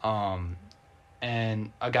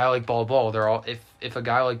 And a guy like Ball, if a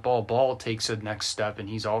guy like Ball takes a next step and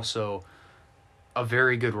he's also a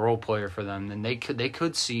very good role player for them, then they could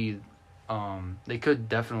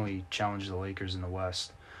definitely challenge the Lakers in the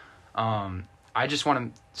West. I just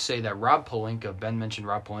want to say that Rob Pelinka, Ben mentioned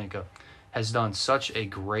Rob Pelinka, has done such a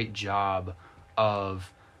great job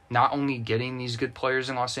of not only getting these good players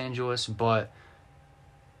in Los Angeles, but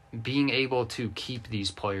being able to keep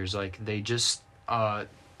these players.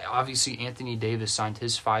 Obviously, Anthony Davis signed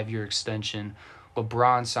his 5-year extension.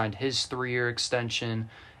 LeBron signed his 3-year extension.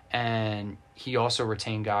 And he also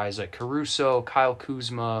retained guys like Caruso, Kyle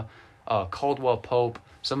Kuzma, Caldwell Pope,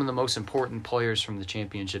 some of the most important players from the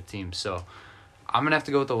championship team. So I'm going to have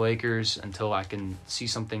to go with the Lakers until I can see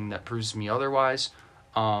something that proves to me otherwise.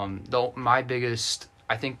 Though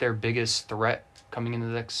I think their biggest threat coming into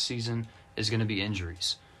the next season is going to be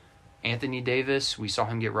injuries. Anthony Davis, we saw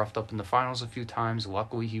him get roughed up in the finals a few times.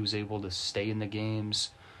 Luckily, he was able to stay in the games.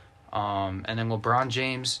 And then LeBron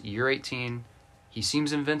James, year 18, he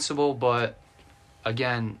seems invincible, but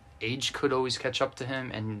again, age could always catch up to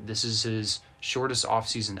him, and this is his shortest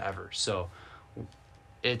offseason ever. So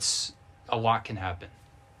a lot can happen.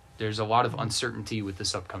 There's a lot of uncertainty with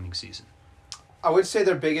this upcoming season. I would say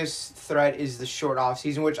their biggest threat is the short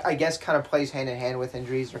offseason, which I guess kind of plays hand in hand with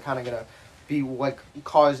injuries. They're kind of going to be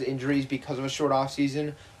cause injuries because of a short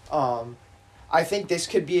offseason. I think this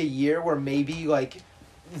could be a year where maybe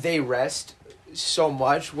they rest so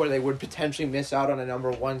much where they would potentially miss out on a number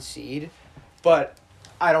 1 seed, but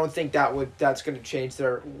I don't think that's going to change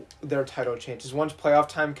their title chances. Once playoff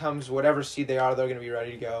time comes, whatever seed they are, they're going to be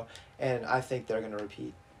ready to go, and I think they're going to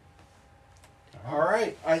repeat. All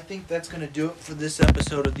right, I think that's going to do it for this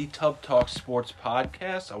episode of the Tub Talk Sports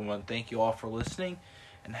Podcast. I want to thank you all for listening,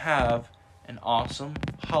 and have an awesome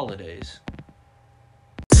holidays.